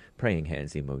kingdom. Praying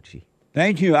hands emoji.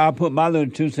 Thank you. I'll put my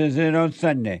little 2 cents in on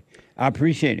Sunday. I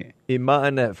appreciate it.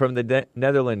 Iman from the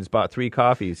Netherlands bought 3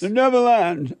 coffees. The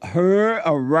Netherlands heard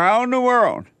around the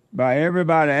world by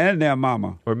everybody and their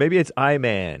mama. Or maybe it's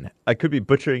I-Man. I could be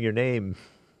butchering your name,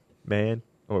 man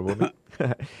or woman.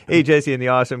 Hey, Jesse and the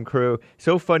awesome crew.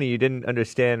 So funny you didn't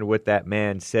understand what that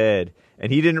man said.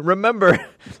 And he didn't remember.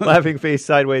 Laughing face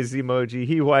sideways emoji.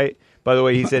 He white. By the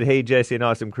way, he said, hey, Jesse and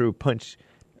awesome crew, punch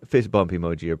fist bump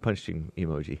emoji or punching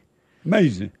emoji.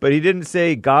 Amazing. But he didn't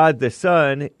say God the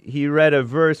Son. He read a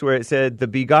verse where it said the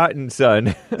begotten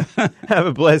Son. Have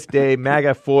a blessed day.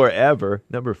 MAGA forever.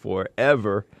 Number 4,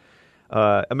 ever.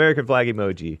 American flag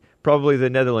emoji. Probably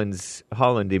the Netherlands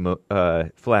Holland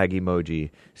flag emoji.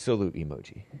 Salute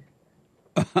emoji.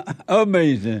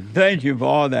 Amazing. Thank you for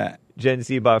all that. Gen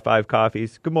C bought 5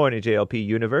 coffees. Good morning, JLP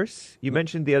Universe. You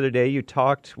mentioned the other day you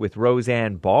talked with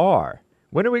Roseanne Barr.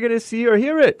 When are we going to see or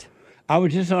hear it? I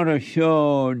was just on a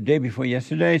show day before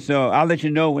yesterday, so I'll let you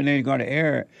know when they're going to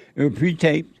air it. It was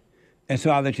pre-taped, and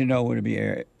so I'll let you know when it'll be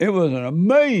aired. It was an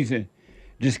amazing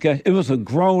discussion. It was a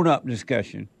grown-up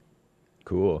discussion.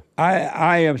 Cool.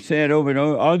 I have said over and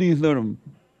over, all these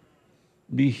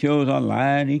shows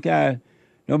online, these guys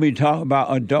don't be talking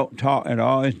about adult talk at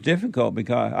all. It's difficult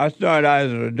because I started out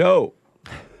as an adult.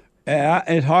 And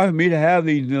it's hard for me to have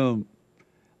these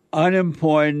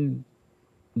unimportant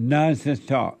nonsense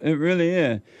talk. It really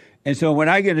is. And so when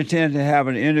I get a chance to have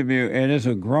an interview and it's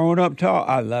a grown-up talk,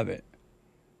 I love it.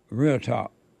 Real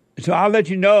talk. So I'll let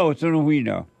you know as soon as we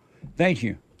know. Thank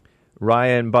you.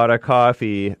 Ryan bought a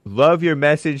coffee. Love your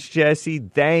message, Jesse.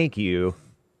 Thank you.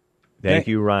 Thank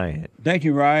you, Ryan. Thank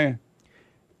you, Ryan.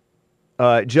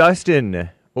 Justin,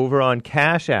 over on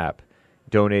Cash App,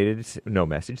 donated. No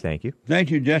message. Thank you.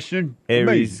 Thank you, Justin. Aries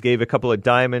Amazing. gave a couple of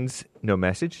diamonds. No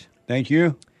message. Thank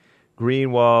you.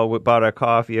 Greenwall bought a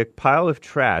coffee. A pile of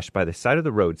trash by the side of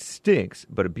the road stinks,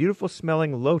 but a beautiful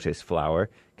smelling lotus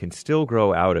flower can still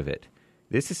grow out of it.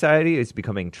 This society is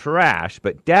becoming trash,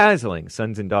 but dazzling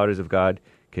sons and daughters of God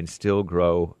can still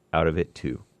grow out of it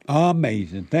too.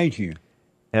 Amazing. Thank you.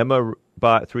 Emma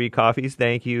bought 3 coffees.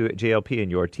 Thank you, JLP and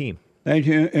your team. Thank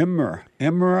you, Emma.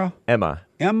 Emma.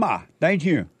 Thank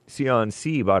you. Sion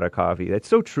C bought a coffee. That's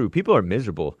so true. People are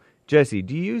miserable. Jesse,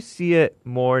 do you see it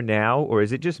more now, or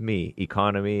is it just me?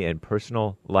 Economy and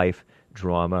personal life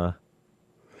drama.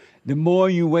 The more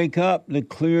you wake up, the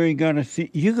clearer you're going to see.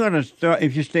 You're going to start,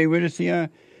 if you stay with us here,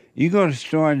 you're going to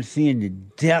start seeing the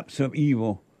depths of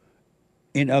evil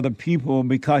in other people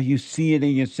because you see it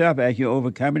in yourself as you're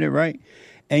overcoming it, right?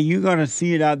 And you're going to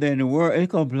see it out there in the world.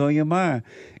 It's going to blow your mind.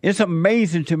 It's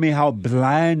amazing to me how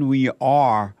blind we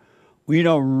are we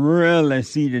don't really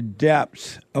see the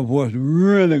depths of what's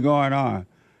really going on.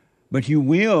 But you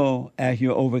will as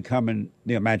you're overcoming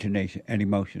the imagination and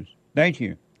emotions. Thank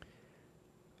you.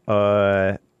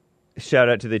 Shout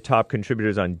out to the top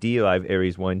contributors on D-Live,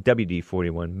 Aries 1,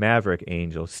 WD41, Maverick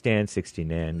Angel,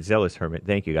 Stan69, Zealous Hermit.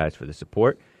 Thank you guys for the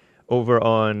support. Over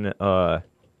on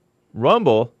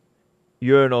Rumble,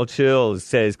 Urinal Chills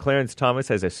says, Clarence Thomas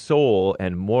has a soul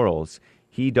and morals.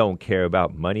 He don't care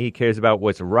about money. He cares about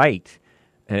what's right.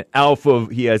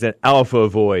 He has an alpha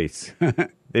voice.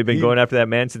 They've been going after that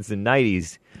man since the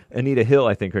 90s. Anita Hill,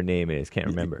 I think her name is. Can't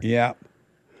remember. Yeah.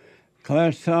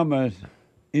 Clarence Thomas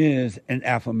is an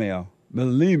alpha male.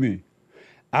 Believe me.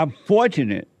 I'm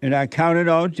fortunate, and I count it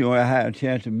all joy. I had a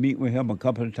chance to meet with him a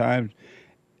couple of times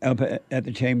up at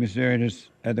the chambers there in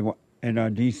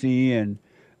D.C., and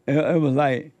it was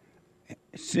like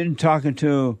sitting talking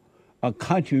to a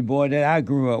country boy that I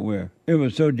grew up with. It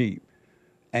was so deep.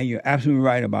 And you're absolutely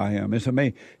right about him. It's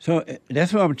amazing. So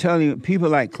that's what I'm telling you. People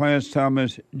like Clarence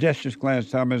Thomas, Justice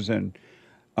Clarence Thomas, and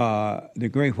the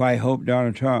Great White Hope,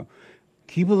 Donald Trump,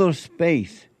 keep a little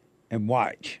space and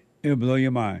watch. It'll blow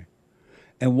your mind.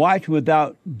 And watch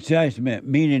without judgment,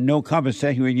 meaning no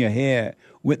conversation in your head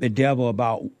with the devil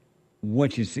about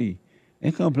what you see.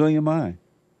 It's going to blow your mind.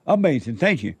 Amazing.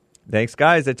 Thank you. Thanks,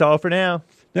 guys. That's all for now.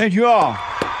 Thank you all.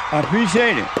 I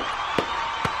appreciate it.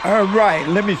 All right,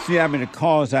 let me see how many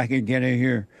calls I can get in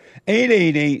here.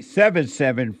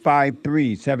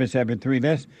 888-7753-773.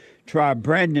 Let's try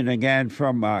Brandon again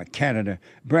from Canada.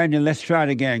 Brandon, let's try it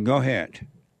again. Go ahead.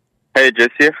 Hey,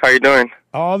 Jesse. How you doing?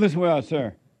 All is well,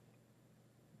 sir.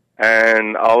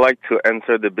 And I'd like to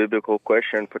answer the biblical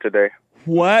question for today.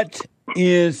 What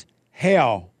is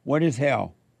hell? What is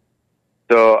hell?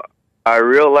 So I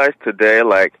realized today,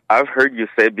 like, I've heard you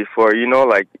say before, you know,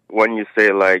 like, when you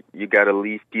say, like, you got to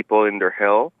leave people in their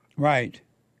hell. Right.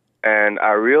 And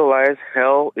I realized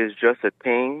hell is just a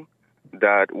thing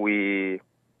that we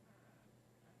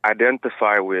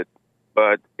identify with,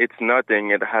 but it's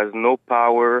nothing. It has no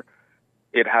power.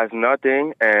 It has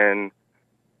nothing, and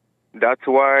that's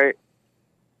why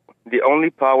the only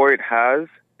power it has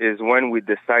is when we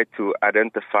decide to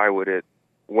identify with it,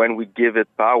 when we give it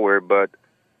power, but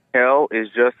hell is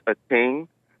just a thing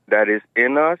that is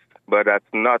in us, but that's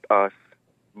not us.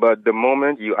 But the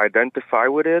moment you identify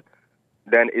with it,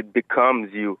 then it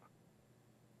becomes you.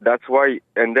 That's why,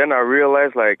 and then I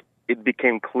realized, like, it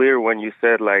became clear when you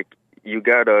said, like, you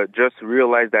gotta just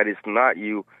realize that it's not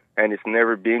you, and it's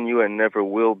never been you, and never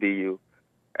will be you.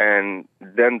 And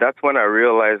then that's when I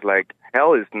realized, like,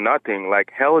 hell is nothing. Like,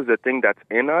 hell is a thing that's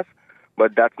in us,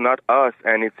 but that's not us,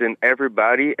 and it's in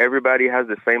everybody. Everybody has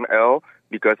the same hell,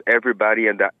 because everybody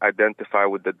identify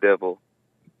with the devil.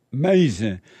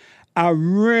 Amazing. I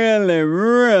really,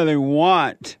 really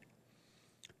want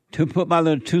to put my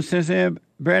little 2 cents in,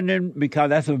 Brandon, because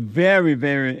that's a very,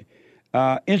 very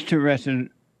interesting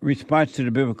response to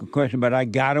the biblical question, but I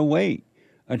got to wait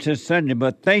until Sunday.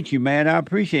 But thank you, man. I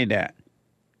appreciate that.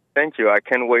 Thank you. I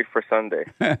can't wait for Sunday.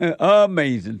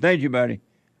 Amazing. Thank you, buddy.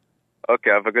 Okay,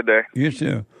 have a good day. You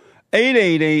too.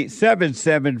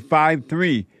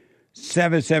 888-7753.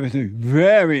 773.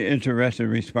 Very interesting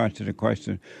response to the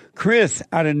question. Chris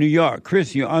out of New York.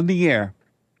 Chris, you're on the air.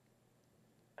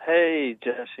 Hey,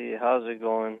 Jesse. How's it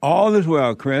going? All is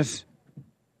well, Chris.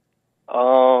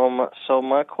 So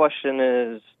my question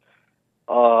is,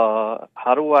 how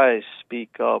do I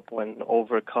speak up when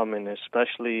overcoming,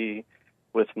 especially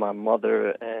with my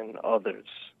mother and others?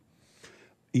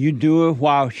 You do it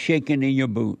while shaking in your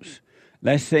boots.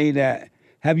 Let's say that.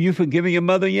 Have you forgiven your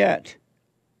mother yet?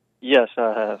 Yes,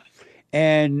 I have.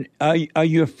 And are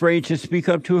you afraid to speak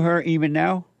up to her even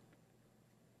now?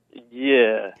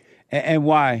 Yeah. And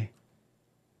why?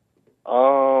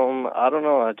 I don't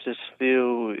know. I just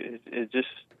feel it just,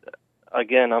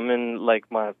 again, I'm in,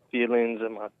 like, my feelings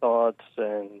and my thoughts,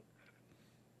 and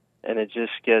it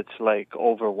just gets, like,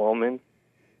 overwhelming.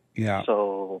 Yeah.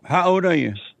 So. How old are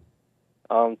you?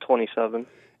 I'm 27.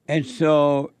 And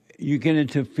so you get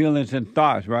into feelings and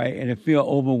thoughts, right? And it feels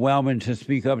overwhelming to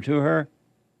speak up to her?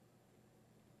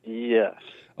 Yes.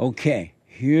 Okay,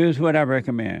 here's what I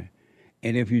recommend.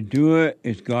 And if you do it,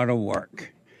 it's going to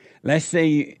work. Let's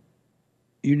say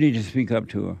you need to speak up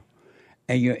to her.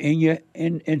 And you're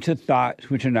into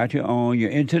thoughts which are not your own. You're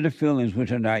into the feelings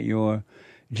which are not yours.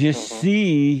 Just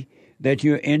see that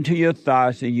you're into your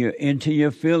thoughts and you're into your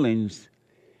feelings,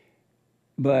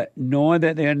 but knowing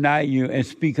that they're not you, and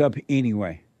speak up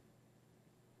anyway.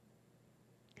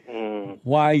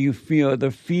 Why you feel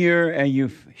the fear and you're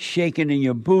shaking in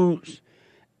your boots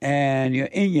and you're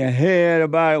in your head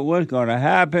about what's going to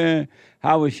happen,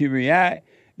 how will she react.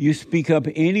 you speak up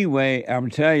anyway, I'm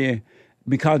telling you,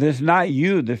 because it's not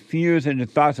you. The fears and the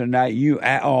thoughts are not you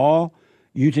at all.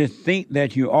 You just think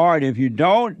that you are. And if you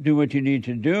don't do what you need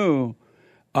to do,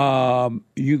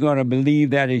 you're going to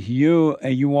believe that it's you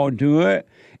and you won't do it.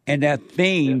 And that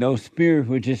thing, those spirits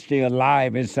will just stay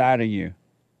alive inside of you.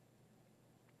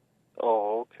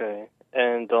 Oh, okay.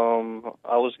 And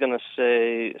I was gonna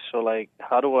say, so like,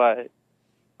 how do I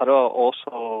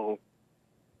also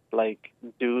like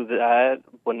do that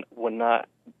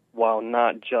while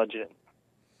not judging?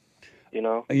 You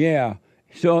know? Yeah.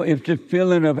 So if the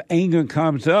feeling of anger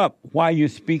comes up while you're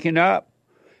speaking up,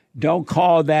 don't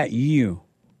call that you.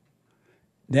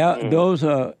 Those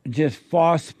are just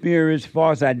false spirits,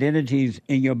 false identities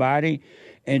in your body.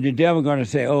 And the devil's going to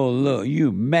say, oh, look,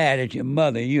 you mad at your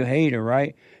mother. You hate her,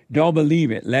 right? Don't believe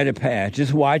it. Let it pass.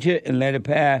 Just watch it and let it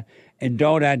pass. And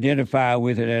don't identify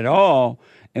with it at all.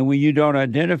 And when you don't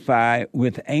identify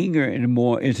with anger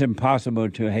anymore, it's impossible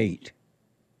to hate.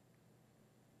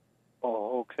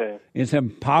 Oh, okay. It's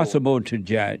impossible to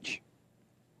judge.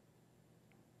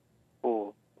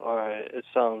 Cool. All right. It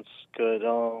sounds good.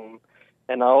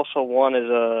 And I also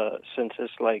wanted, since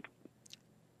it's like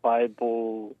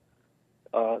Bible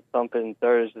Thumping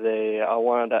Thursday, I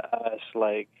wanted to ask,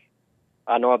 like,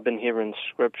 I know I've been hearing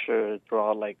scripture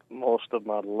throughout, like, most of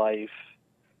my life.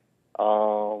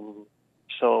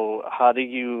 So how do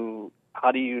you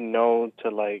know to,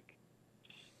 like,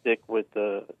 stick with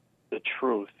the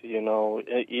truth, you know,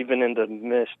 even in the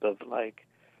midst of, like,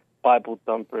 Bible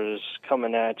thumpers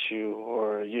coming at you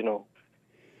or, you know,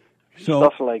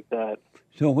 stuff like that.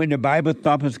 So when the Bible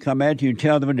thumpers come at you,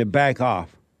 tell them to back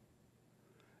off.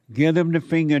 Give them the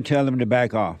finger and tell them to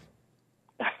back off.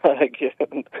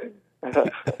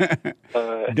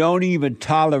 Don't even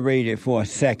tolerate it for a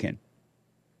second.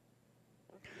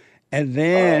 And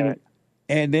then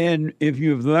if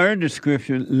you've learned the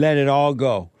scripture, let it all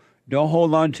go. Don't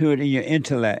hold on to it in your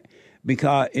intellect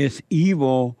because it's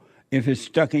evil if it's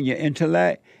stuck in your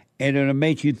intellect and it'll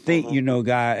make you think you know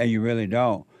God and you really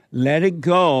don't. Let it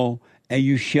go and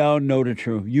you shall know the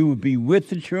truth. You will be with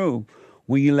the truth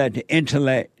when you let the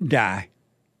intellect die.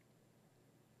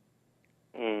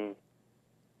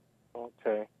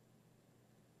 Okay.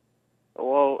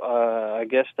 Well, I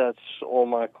guess that's all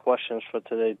my questions for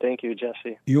today. Thank you,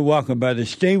 Jesse. You're welcome, brother.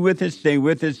 Stay with it, stay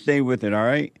with it, stay with it, all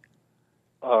right?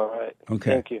 All right.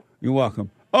 Okay. Thank you. You're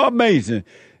welcome. Oh, amazing.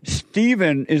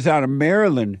 Stephen is out of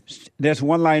Maryland. That's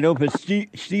one line open.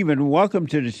 Stephen, welcome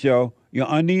to the show. You're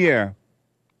on the air.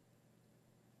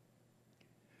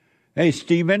 Hey,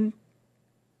 Stephen.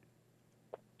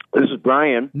 This is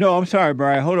Brian. No, I'm sorry,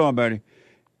 Brian. Hold on, buddy.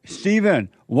 Stephen,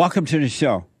 welcome to the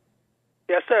show.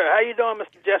 Yes, sir. How you doing,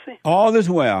 Mr. Jesse? All is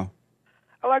well.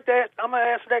 I'm going to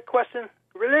answer that question,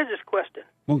 religious question.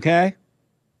 Okay.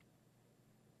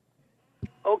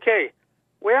 Okay.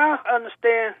 Well, I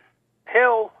understand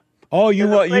hell. Oh, you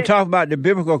talk about the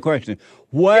biblical question.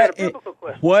 What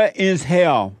is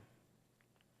hell?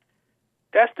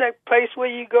 That's that place where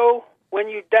you go when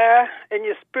you die and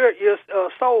your spirit, your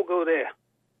soul go there.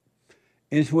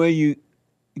 It's where you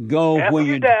go after when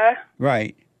you die.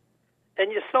 Right.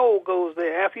 And your soul goes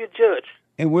there after you're judged.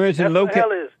 And where is it located? That's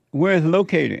where hell is. Where is it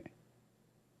located?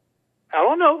 I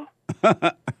don't know.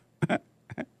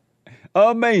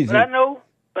 Amazing.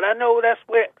 But I know that's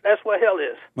where hell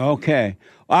is. Okay.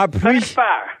 I appreciate plenty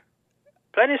fire,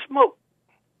 plenty smoke.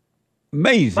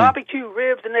 Amazing. Barbecue,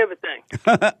 ribs, and everything.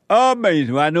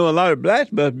 Amazing. Well, I know a lot of blacks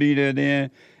must be there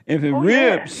then. If it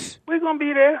ribs. Yeah. We're going to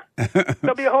be there.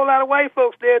 There'll be a whole lot of white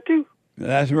folks there, too.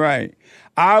 That's right.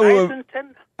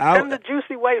 Tender,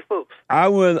 juicy white folks. I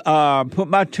will put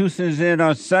my 2 cents in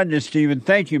on Sunday, Stephen.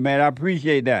 Thank you, man. I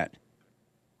appreciate that.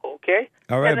 Okay.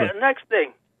 All right. And the next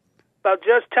thing, about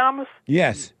Judge Thomas.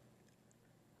 Yes.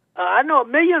 I know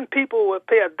 1 million people would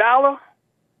pay $1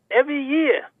 every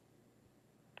year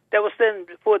that was sent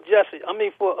for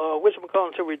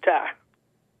whatchamacallit to retire.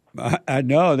 I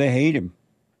know. They hate him.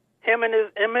 Him and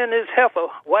his heifer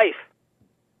wife.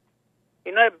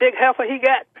 You know that big heifer he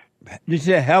got? You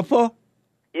said heifer?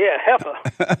 Yeah,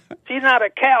 heifer. She's not a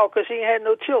cow because she ain't had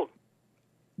no children.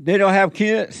 They don't have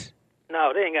kids?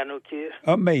 No, they ain't got no kids.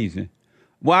 Amazing.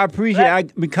 Well, I appreciate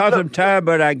it. Because I'm tired,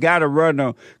 but I got to run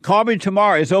on. Call me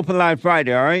tomorrow. It's Open Line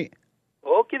Friday, all right?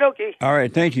 Okie dokie. All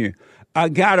right, thank you. I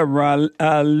got to run.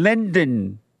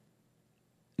 Linden,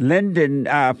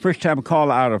 first-time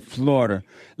caller out of Florida.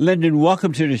 Linden,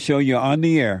 welcome to the show. You're on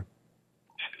the air.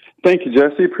 Thank you,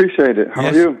 Jesse. Appreciate it. How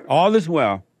are you? All is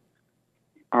well.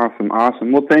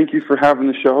 Awesome. Well, thank you for having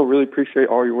the show. Really appreciate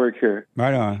all your work here.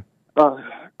 Right on.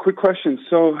 Quick question.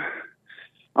 So,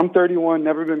 I'm 31,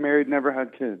 never been married, never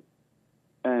had kids.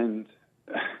 And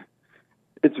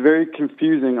it's very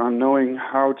confusing on knowing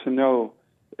how to know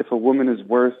if a woman is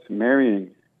worth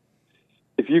marrying.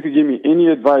 If you could give me any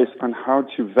advice on how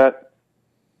to vet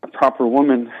a proper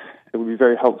woman, it would be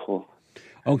very helpful.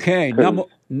 Okay,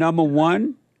 number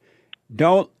one,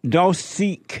 don't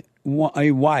seek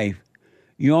a wife.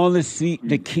 You only seek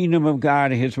the kingdom of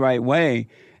God in His right way,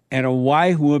 and a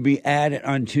wife will be added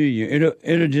unto you.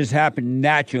 It'll just happen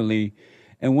naturally,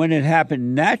 and when it happens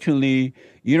naturally,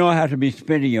 you don't have to be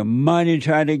spending your money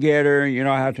trying to get her. You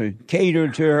don't have to cater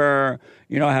to her.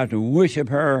 You don't have to worship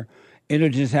her. It'll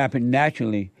just happen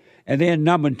naturally. And then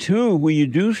number two, when you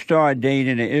do start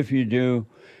dating, and if you do,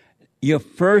 your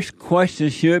first question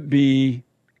should be,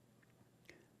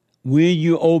 will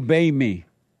you obey me?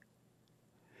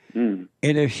 And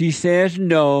if she says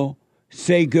no,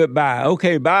 say goodbye.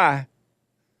 Okay, bye.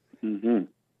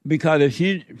 Because if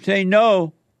she say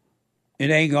no, it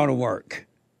ain't going to work.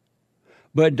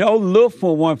 But don't look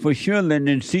for one for sure,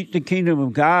 Linden. Seek the kingdom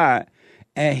of God,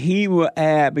 and He will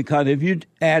add, because if you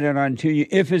add it unto you,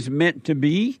 if it's meant to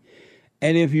be,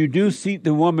 and if you do seek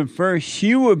the woman first,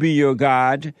 she will be your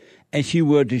God, and she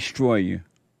will destroy you.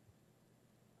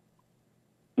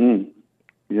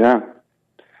 Yeah.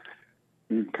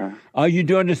 Okay. Are you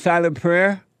doing the silent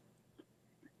prayer?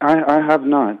 I have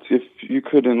not. If you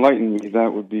could enlighten me,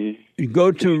 that would be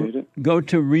go to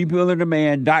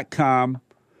rebuildingtheman.com.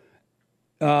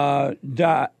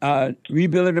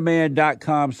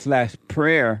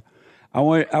 rebuildingtheman.com/prayer. I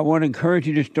want to encourage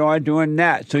you to start doing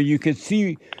that so you can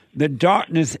see the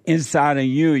darkness inside of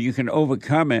you. You can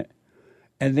overcome it.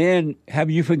 And then, have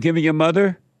you forgiven your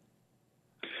mother?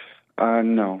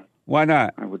 No. Why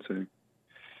not? I would say.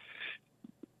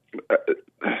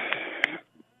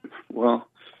 Well,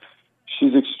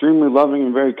 she's extremely loving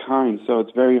and very kind, so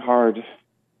it's very hard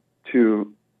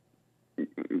to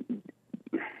do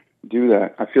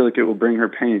that. I feel like it will bring her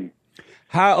pain.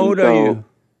 How old are you?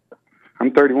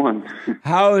 I'm 31.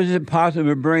 How is it possible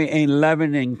to bring a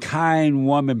loving and kind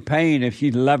woman pain if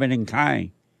she's loving and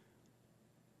kind?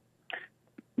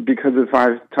 Because if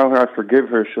I tell her I forgive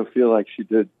her, she'll feel like she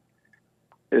did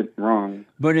it wrong.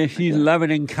 But if she's loving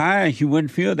and kind, she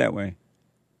wouldn't feel that way.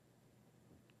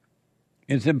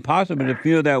 It's impossible to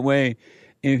feel that way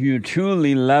if you're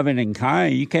truly loving and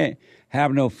kind. You can't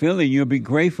have no feeling. You'll be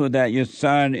grateful that your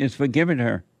son is forgiving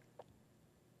her.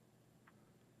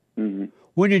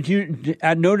 When did you?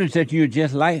 I noticed that you're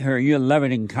just like her. You're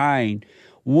loving and kind.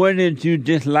 What did you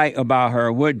dislike about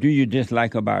her? What do you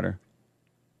dislike about her?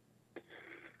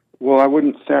 Well, I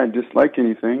wouldn't say I dislike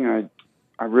anything.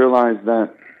 I realize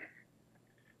that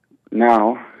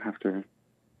now, after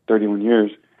 31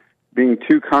 years, being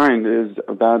too kind is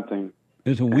a bad thing.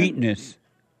 It's a weakness.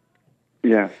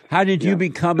 Yes. How did you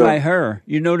become like her?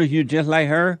 You notice you're just like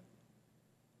her?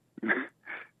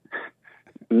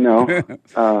 No.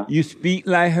 You speak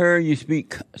like her. You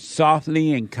speak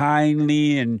softly and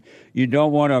kindly, and you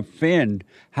don't want to offend.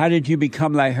 How did you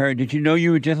become like her? Did you know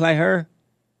you were just like her?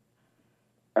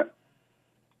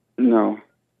 No.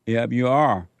 Yep, you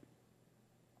are.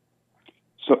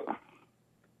 So,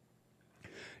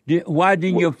 why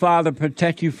didn't your father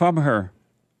protect you from her?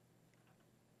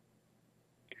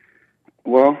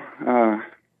 Well,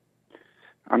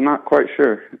 I'm not quite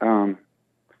sure.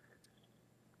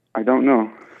 I don't know.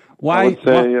 Why? I would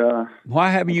say,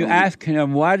 why haven't you asked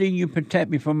him? Why didn't you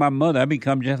protect me from my mother? I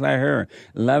become just like her,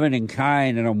 loving and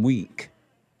kind, and I'm weak.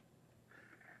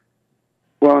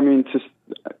 Well, I mean,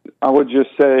 I would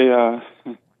just say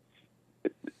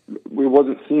we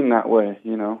wasn't seen that way,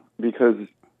 because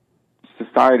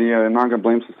society. I'm not going to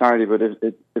blame society, but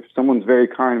if someone's very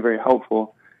kind, very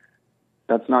helpful,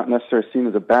 that's not necessarily seen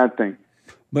as a bad thing.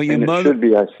 But your and mother, it should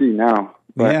be. I see now.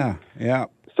 But, yeah.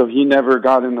 So he never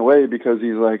got in the way because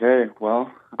he's like, hey,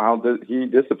 well, he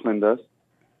disciplined us,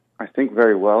 I think,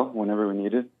 very well whenever we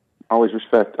needed. Always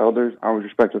respect elders. Always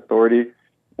respect authority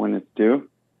when it's due.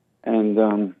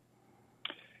 And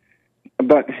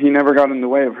but he never got in the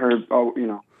way of her.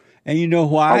 And you know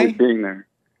why? Always being there.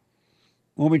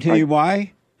 Want me to tell you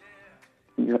why?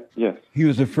 Yes. He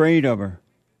was afraid of her.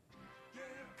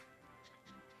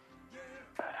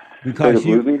 Because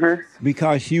losing her?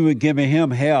 Because she was giving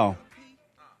him hell.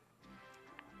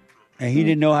 And he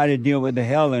didn't know how to deal with the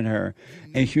hell in her.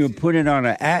 And she would put it on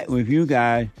an act with you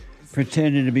guys,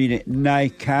 pretending to be the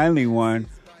nice, kindly one,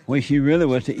 when she really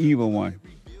was the evil one.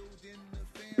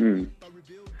 So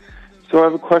I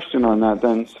have a question on that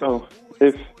then. So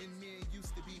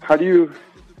how do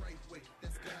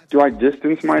I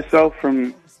distance myself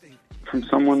from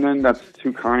someone then that's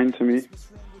too kind to me?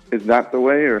 Is that the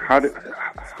way, or how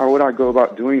would I go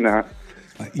about doing that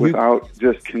without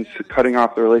just cutting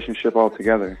off the relationship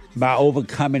altogether. By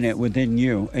overcoming it within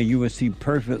you, and you will see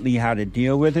perfectly how to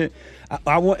deal with it.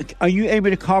 Are you able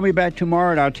to call me back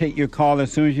tomorrow, and I'll take your call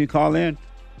as soon as you call in?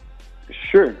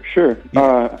 Sure.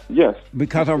 Yes.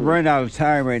 Because I'm running out of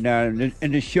time right now, and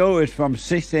the show is from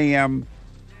 6 a.m.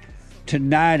 to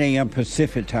 9 a.m.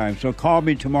 Pacific time. So call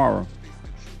me tomorrow.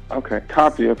 Okay,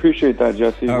 copy. I appreciate that,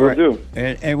 Jesse. All Will right. do.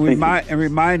 And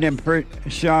remind him,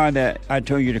 Sean, that I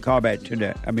told you to call back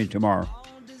tomorrow.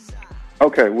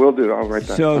 Okay, will do. I'll write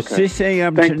that. So okay. 6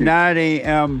 a.m. to 9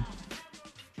 a.m.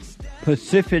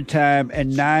 Pacific time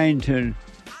and 9 to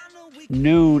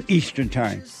noon Eastern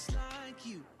time.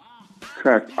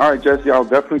 Correct. All right, Jesse, I'll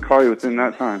definitely call you within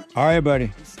that time. All right,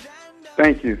 buddy.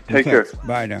 Thank you. Take care.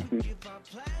 Bye now.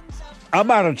 I'm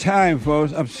out of time,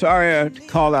 folks. I'm sorry I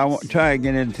called. I won't try to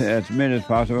get into as many as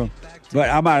possible, but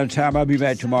I'm out of time. I'll be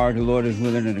back tomorrow. The Lord is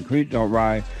willing and the creek don't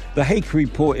rise. The Hake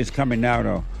Report is coming now,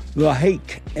 though. The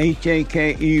Hake,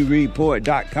 H-A-K-E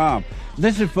report.com.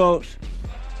 Listen, folks,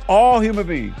 all human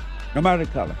beings, no matter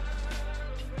the color,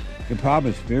 the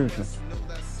problem is spiritual.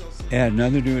 It has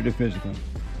nothing to do with the physical.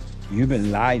 You've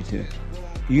been lied to.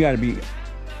 You got to be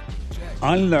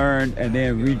unlearned and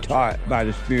then retaught by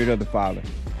the Spirit of the Father.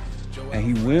 And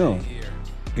He will,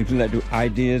 if you let the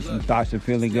ideas and thoughts and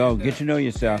feelings go. Get to know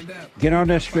yourself. Get on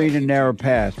that straight and narrow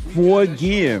path.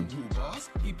 Forgive.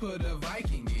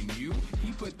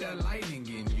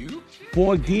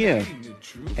 Forgive.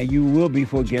 And you will be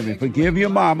forgiven. Forgive your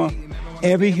mama.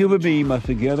 Every human being must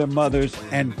forgive their mothers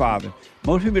and fathers.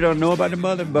 Most people don't know about the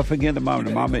mother, but forgive the mama.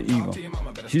 The mama is evil.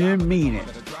 She didn't mean it,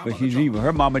 but she's evil.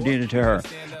 Her mama did it to her.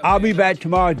 I'll be back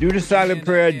tomorrow. Do the silent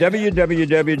prayer,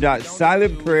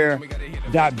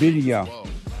 www.silentprayer.video.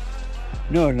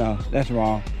 No, that's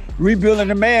wrong.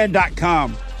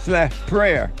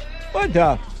 Rebuildingtheman.com/prayer. What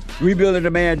the?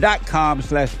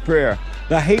 Rebuildingtheman.com/prayer.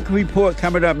 The Hake Report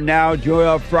coming up now,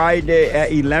 Joel Friday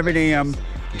at 11 a.m.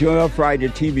 Joel Friday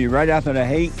TV. Right after the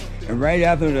Hake and right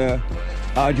after the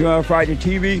Joel Friday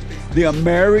TV, the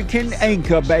American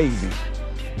Anchor Baby.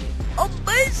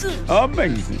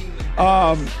 Amazing.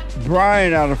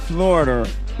 Brian out of Florida.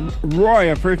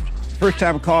 Roy, first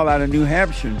time call out of New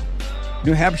Hampshire.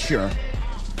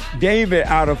 David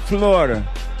out of Florida.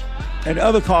 And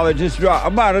other callers just dropped.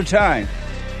 I'm out of time.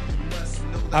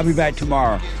 I'll be back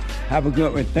tomorrow. Have a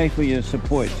good one. Thanks for your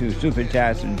support too. Super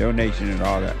chats and donation and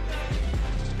all that.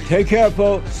 Take care,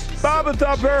 folks. Bible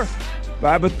Thumper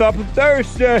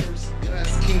Thursday.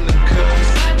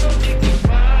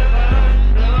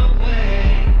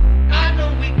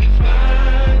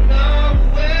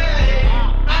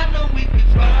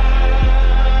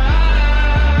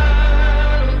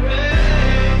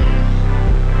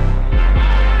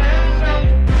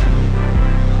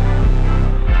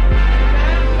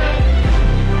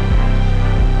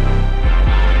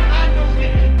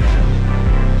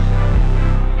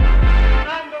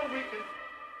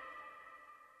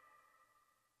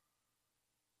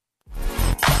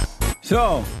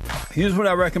 So, here's what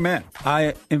I recommend.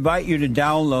 I invite you to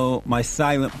download my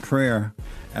silent prayer,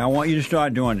 and I want you to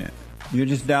start doing it. You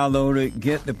just download it,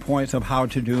 get the points of how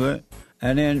to do it,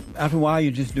 and then after a while,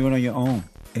 you just do it on your own.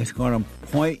 It's going to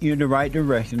point you in the right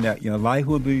direction that your life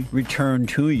will be returned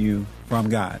to you from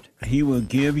God. He will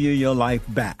give you your life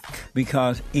back,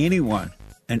 because anyone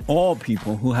and all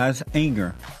people who has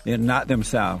anger, they're not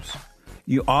themselves.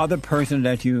 You are the person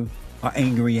that you are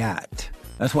angry at.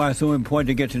 That's why it's so important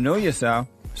to get to know yourself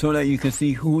so that you can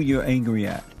see who you're angry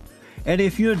at. And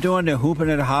if you're doing the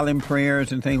hooping and hollering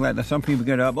prayers and things like that, some people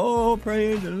get up, oh,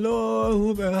 praise the Lord,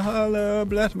 hoop and holler,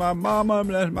 bless my mama,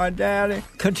 bless my daddy.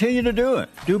 Continue to do it.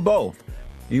 Do both.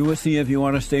 You will see if you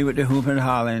want to stay with the hooping and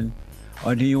hollering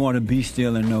or do you want to be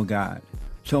still and know God.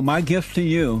 So my gift to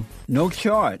you, no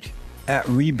charge, at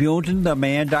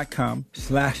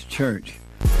rebuildingtheman.com/church.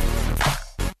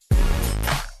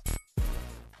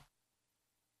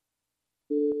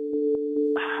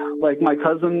 Like my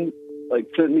cousin,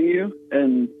 sent me you,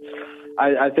 and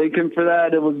I thank him for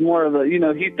that. It was more of a, he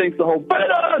thinks the whole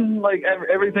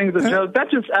everything's a joke.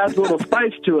 That just adds a little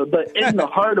spice to it. But in the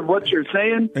heart of what you're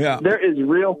saying, there is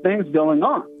real things going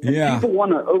on. And people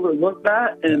want to overlook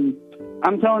that. And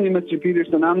I'm telling you, Mr.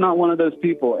 Peterson, I'm not one of those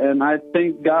people. And I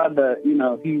thank God that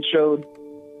He showed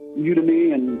you to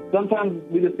me. And sometimes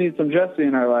we just need some Jesse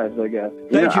in our lives, I guess.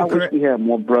 I wish we had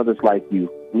more brothers like you.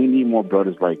 We need more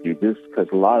brothers like you. Because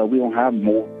we don't have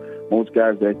most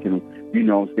guys that can,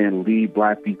 lead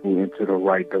black people into the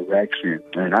right direction.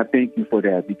 And I thank you for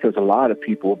that, because a lot of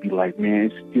people will be like,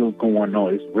 man, it's still going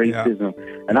on. It's racism. Yeah.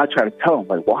 And I try to tell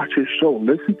them, watch his show.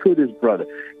 Listen to this brother.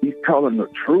 He's telling the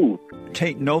truth.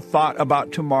 Take no thought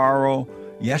about tomorrow.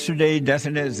 Yesterday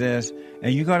doesn't exist.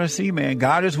 And you're going to see, man,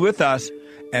 God is with us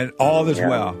and all is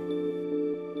well.